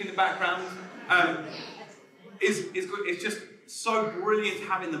music in the background, is just so brilliant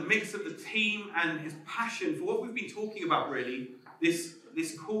having the mix of the team and his passion for what we've been talking about, really, this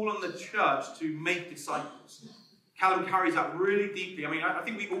call on the church to make disciples. Callum carries that really deeply. I mean, I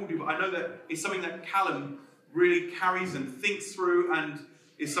think we all do, but I know that it's something that Callum really carries and thinks through and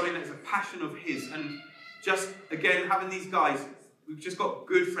is something that is a passion of his. And just, again, having these guys, we've just got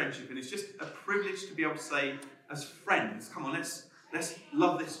good friendship, and it's just a privilege to be able to say, as friends, come on, let's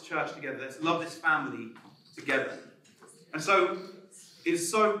love this church together. Let's love this family together. And so,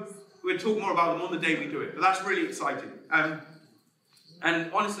 we'll talk more about them on the day we do it, but that's really exciting.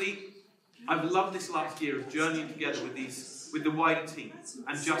 And honestly, I've loved this last year of journeying together with the wider team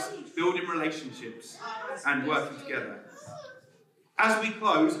and just building relationships and working together. As we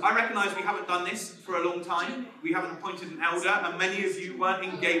close, I recognise we haven't done this for a long time. We haven't appointed an elder, and many of you weren't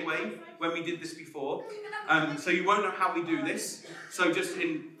in Gateway when we did this before. So you won't know how we do this. So just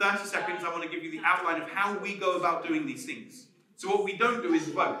in 30 seconds, I want to give you the outline of how we go about doing these things. So what we don't do is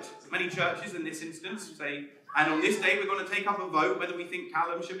vote. Many churches in this instance say, and on this day we're going to take up a vote whether we think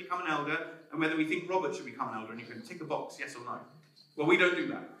Callum should become an elder and whether we think Robert should become an elder, and you can tick a box, yes or no. Well, we don't do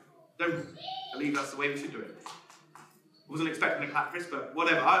that. Don't believe that's the way we should do it. Wasn't expecting to clap, Chris, but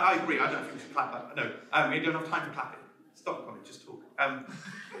whatever. I agree. I don't think we should clap that. No, we don't have time for clapping. Stop, Colin, just talk.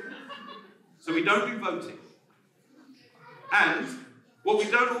 So we don't do voting. And what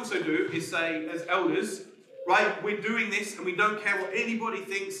we don't also do is say, as elders, right? We're doing this and we don't care what anybody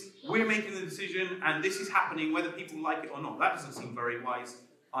thinks. We're making the decision and this is happening whether people like it or not. That doesn't seem very wise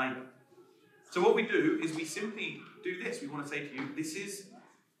either. So what we do is we simply do this. We want to say to you, this is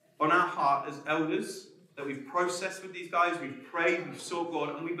on our heart as elders that we've processed with these guys, we've prayed, we've sought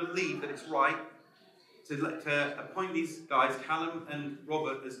God, and we believe that it's right to appoint these guys, Callum and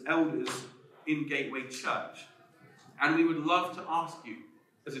Robert, as elders in Gateway Church. And we would love to ask you,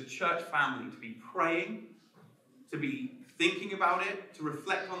 as a church family, to be praying, to be thinking about it, to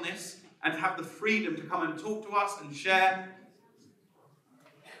reflect on this, and to have the freedom to come and talk to us and share.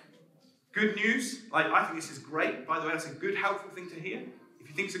 Good news, I think this is great. By the way, that's a good, helpful thing to hear. If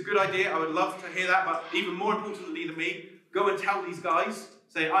you think it's a good idea, I would love to hear that. But even more importantly than me, go and tell these guys.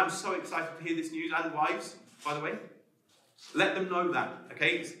 Say, I'm so excited to hear this news, and wives, by the way. Let them know that,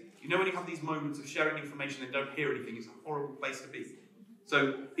 okay? You know when you have these moments of sharing information and don't hear anything, it's a horrible place to be.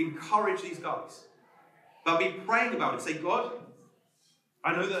 So encourage these guys. But be praying about it. Say, God,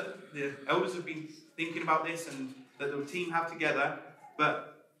 I know that the elders have been thinking about this and that the team have together,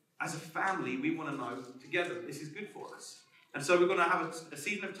 but as a family, we want to know together this is good for us. And so we're going to have a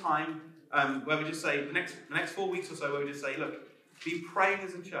season of time where we just say, the next 4 weeks or so, where we just say, look, be praying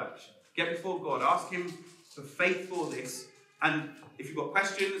as a church. Get before God. Ask him for faith for this. And if you've got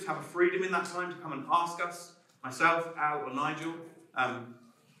questions, have a freedom in that time to come and ask us, myself, Al, or Nigel.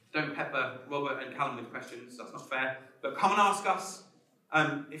 Don't pepper Robert and Callum with questions. That's not fair. But come and ask us.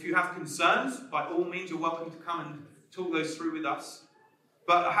 If you have concerns, by all means, you're welcome to come and talk those through with us.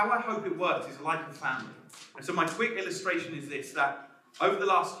 But how I hope it works is like a family. And so my quick illustration is this, that over the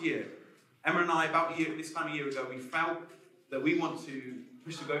last year, Emma and I, about this time a year ago, we felt that we want to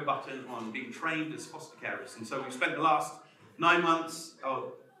push the go button on being trained as foster carers. And so we spent the last 9 months,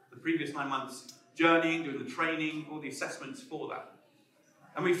 or the previous 9 months, journeying, doing the training, all the assessments for that.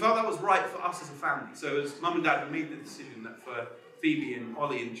 And we felt that was right for us as a family. So as Mum and Dad, we made the decision that for Phoebe and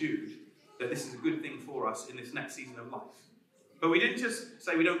Ollie and Jude, that this is a good thing for us in this next season of life. But we didn't just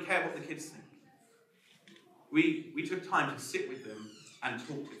say we don't care what the kids think. We took time to sit with them and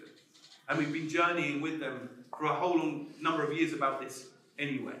talk to them. And we've been journeying with them for a whole number of years about this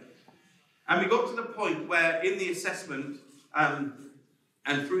anyway. And we got to the point where in the assessment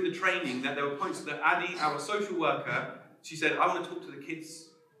and through the training that there were points that Addie, our social worker, she said, I want to talk to the kids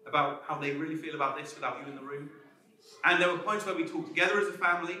about how they really feel about this without you in the room. And there were points where we talked together as a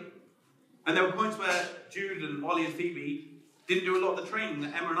family. And there were points where Jude and Ollie and Phoebe didn't do a lot of the training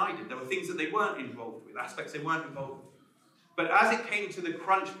that Emma and I did. There were things that they weren't involved with, aspects they weren't involved with. But as it came to the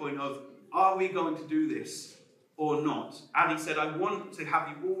crunch point of, are we going to do this or not? Addie said, I want to have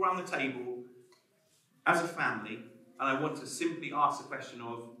you all around the table as a family, and I want to simply ask the question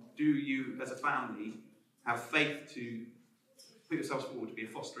of, do you as a family have faith to put yourselves forward to be a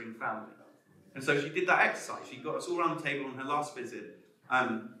fostering family? And so she did that exercise. She got us all around the table on her last visit.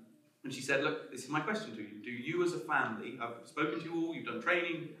 And she said, look, this is my question to you. Do you as a family, I've spoken to you all, you've done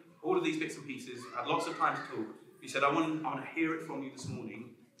training, all of these bits and pieces, had lots of time to talk. She said, I want to hear it from you this morning.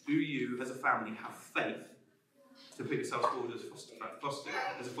 Do you as a family have faith to put yourselves forward as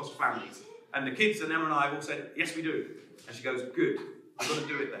a foster family? And the kids and Emma and I all said, yes, we do. And she goes, good, I've got to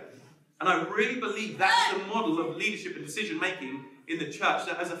do it then. And I really believe that's the model of leadership and decision making in the church,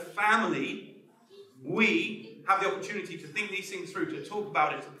 that as a family, we have the opportunity to think these things through, to talk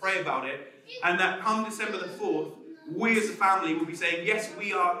about it, to pray about it, and that come December the 4th, we as a family will be saying, yes,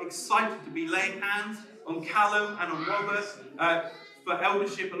 we are excited to be laying hands on Callum and on Robert for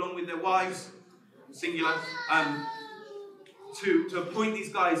eldership along with their wives, singular, to appoint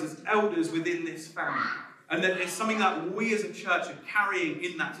these guys as elders within this family. And that it's something that we as a church are carrying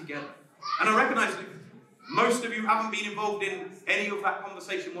in that together. And I recognise that most of you haven't been involved in any of that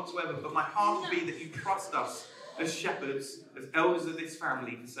conversation whatsoever, but my heart would be that you trust us as shepherds, as elders of this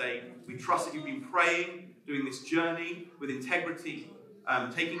family, to say, we trust that you've been praying, doing this journey with integrity,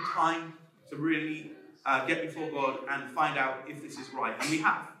 taking time to really get before God and find out if this is right. And we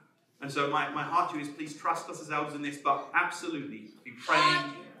have. And so my heart to you is, please trust us as elders in this, but absolutely be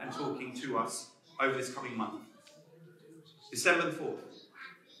praying and talking to us over this coming month. December the 4th,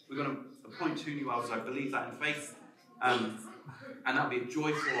 we're going to appoint 2 new elders. I believe that in faith, and that'll be a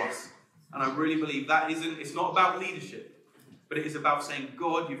joy for us. And I really believe it's not about leadership, but it is about saying,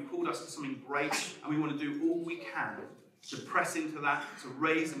 God, you've called us to something great, and we want to do all we can to press into that, to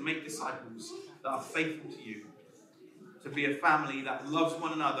raise and make disciples that are faithful to you, to be a family that loves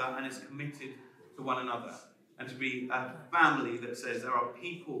one another and is committed to one another, and to be a family that says there are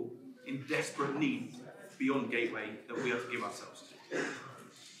people in desperate need beyond Gateway that we have to give ourselves to.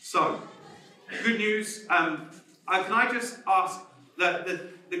 So, good news. Can I just ask that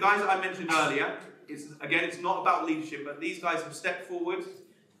the guys that I mentioned earlier, It's not about leadership, but these guys have stepped forward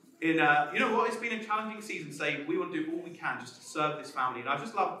in, you know what, it's been a challenging season, saying we want to do all we can just to serve this family. And I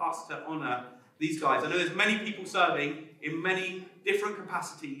just love us to honour these guys. I know there's many people serving in many different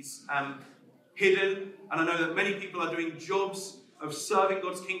capacities, hidden, and I know that many people are doing jobs of serving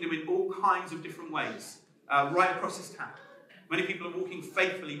God's kingdom in all kinds of different ways, right across this town. Many people are walking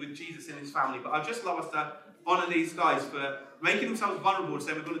faithfully with Jesus in his family, but I just love us to honour these guys for making themselves vulnerable and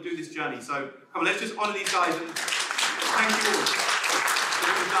saying we're going to do this journey. So come on, let's just honour these guys and thank you all for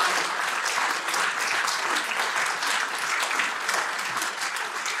what you've done.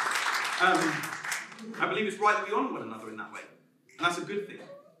 I believe it's right that we honour one another in that way, and that's a good thing.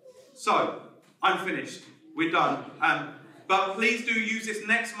 So, I'm finished. We're done. But please do use this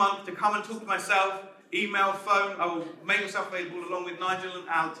next month to come and talk to myself, email, phone. I will make myself available along with Nigel and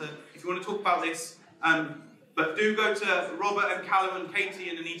Al if you want to talk about this. But do go to Robert and Callum and Katie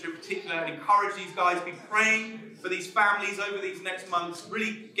and Anita in particular and encourage these guys. Be praying for these families over these next months.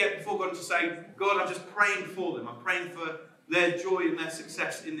 Really get before God to say, God, I'm just praying for them. I'm praying for their joy and their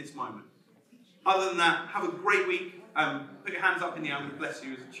success in this moment. Other than that, have a great week. Put your hands up in the air. I'm going to bless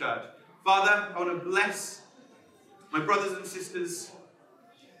you as a church. Father, I want to bless my brothers and sisters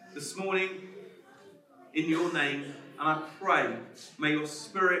this morning in your name. And I pray, may your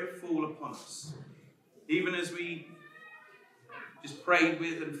spirit fall upon us. Even as we just prayed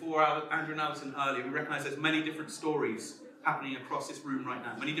with and for Andrew and Alison earlier, we recognise there's many different stories happening across this room right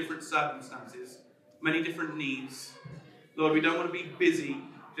now. Many different circumstances, many different needs. Lord, we don't want to be busy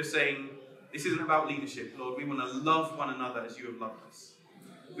just saying, this isn't about leadership, Lord. We want to love one another as you have loved us.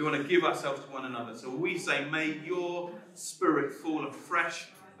 We want to give ourselves to one another. So we say, may your spirit fall afresh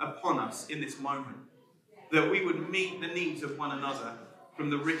upon us in this moment. That we would meet the needs of one another from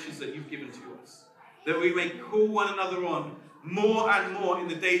the riches that you've given to us. That we may call one another on more and more in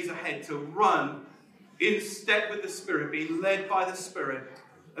the days ahead to run in step with the Spirit, being led by the Spirit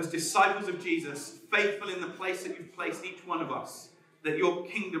as disciples of Jesus, faithful in the place that you've placed each one of us. That your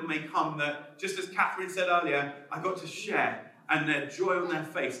kingdom may come, that just as Catherine said earlier, I got to share and their joy on their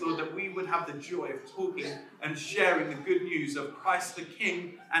face. Lord, that we would have the joy of talking and sharing the good news of Christ the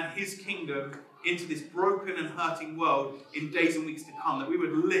King and his kingdom into this broken and hurting world in days and weeks to come. That we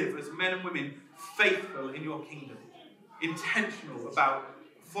would live as men and women faithful in your kingdom, intentional about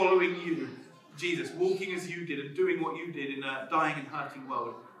following you, Jesus, walking as you did and doing what you did in a dying and hurting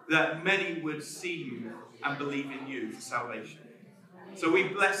world. That many would see you and believe in you for salvation. So we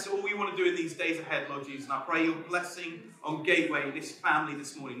bless all we want to do in these days ahead, Lord Jesus. And I pray your blessing on Gateway, this family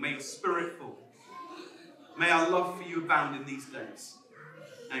this morning. May your spirit fall. May our love for you abound in these days.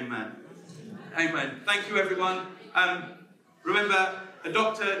 Amen. Amen. Thank you, everyone. Remember,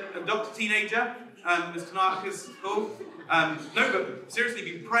 adopt a teenager was Tanaka's call. No, but seriously,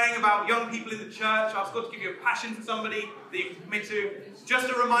 be praying about young people in the church. Ask God to give you a passion for somebody that you can commit to. Just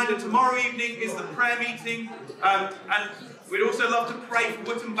a reminder, tomorrow evening is the prayer meeting. And we'd also love to pray for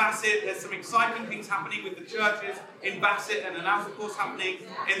Wootton Bassett. There's some exciting things happening with the churches in Bassett and an alpha course happening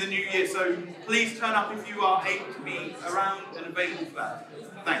in the new year. So please turn up if you are able to be around and available for that.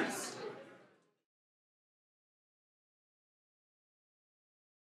 Thanks.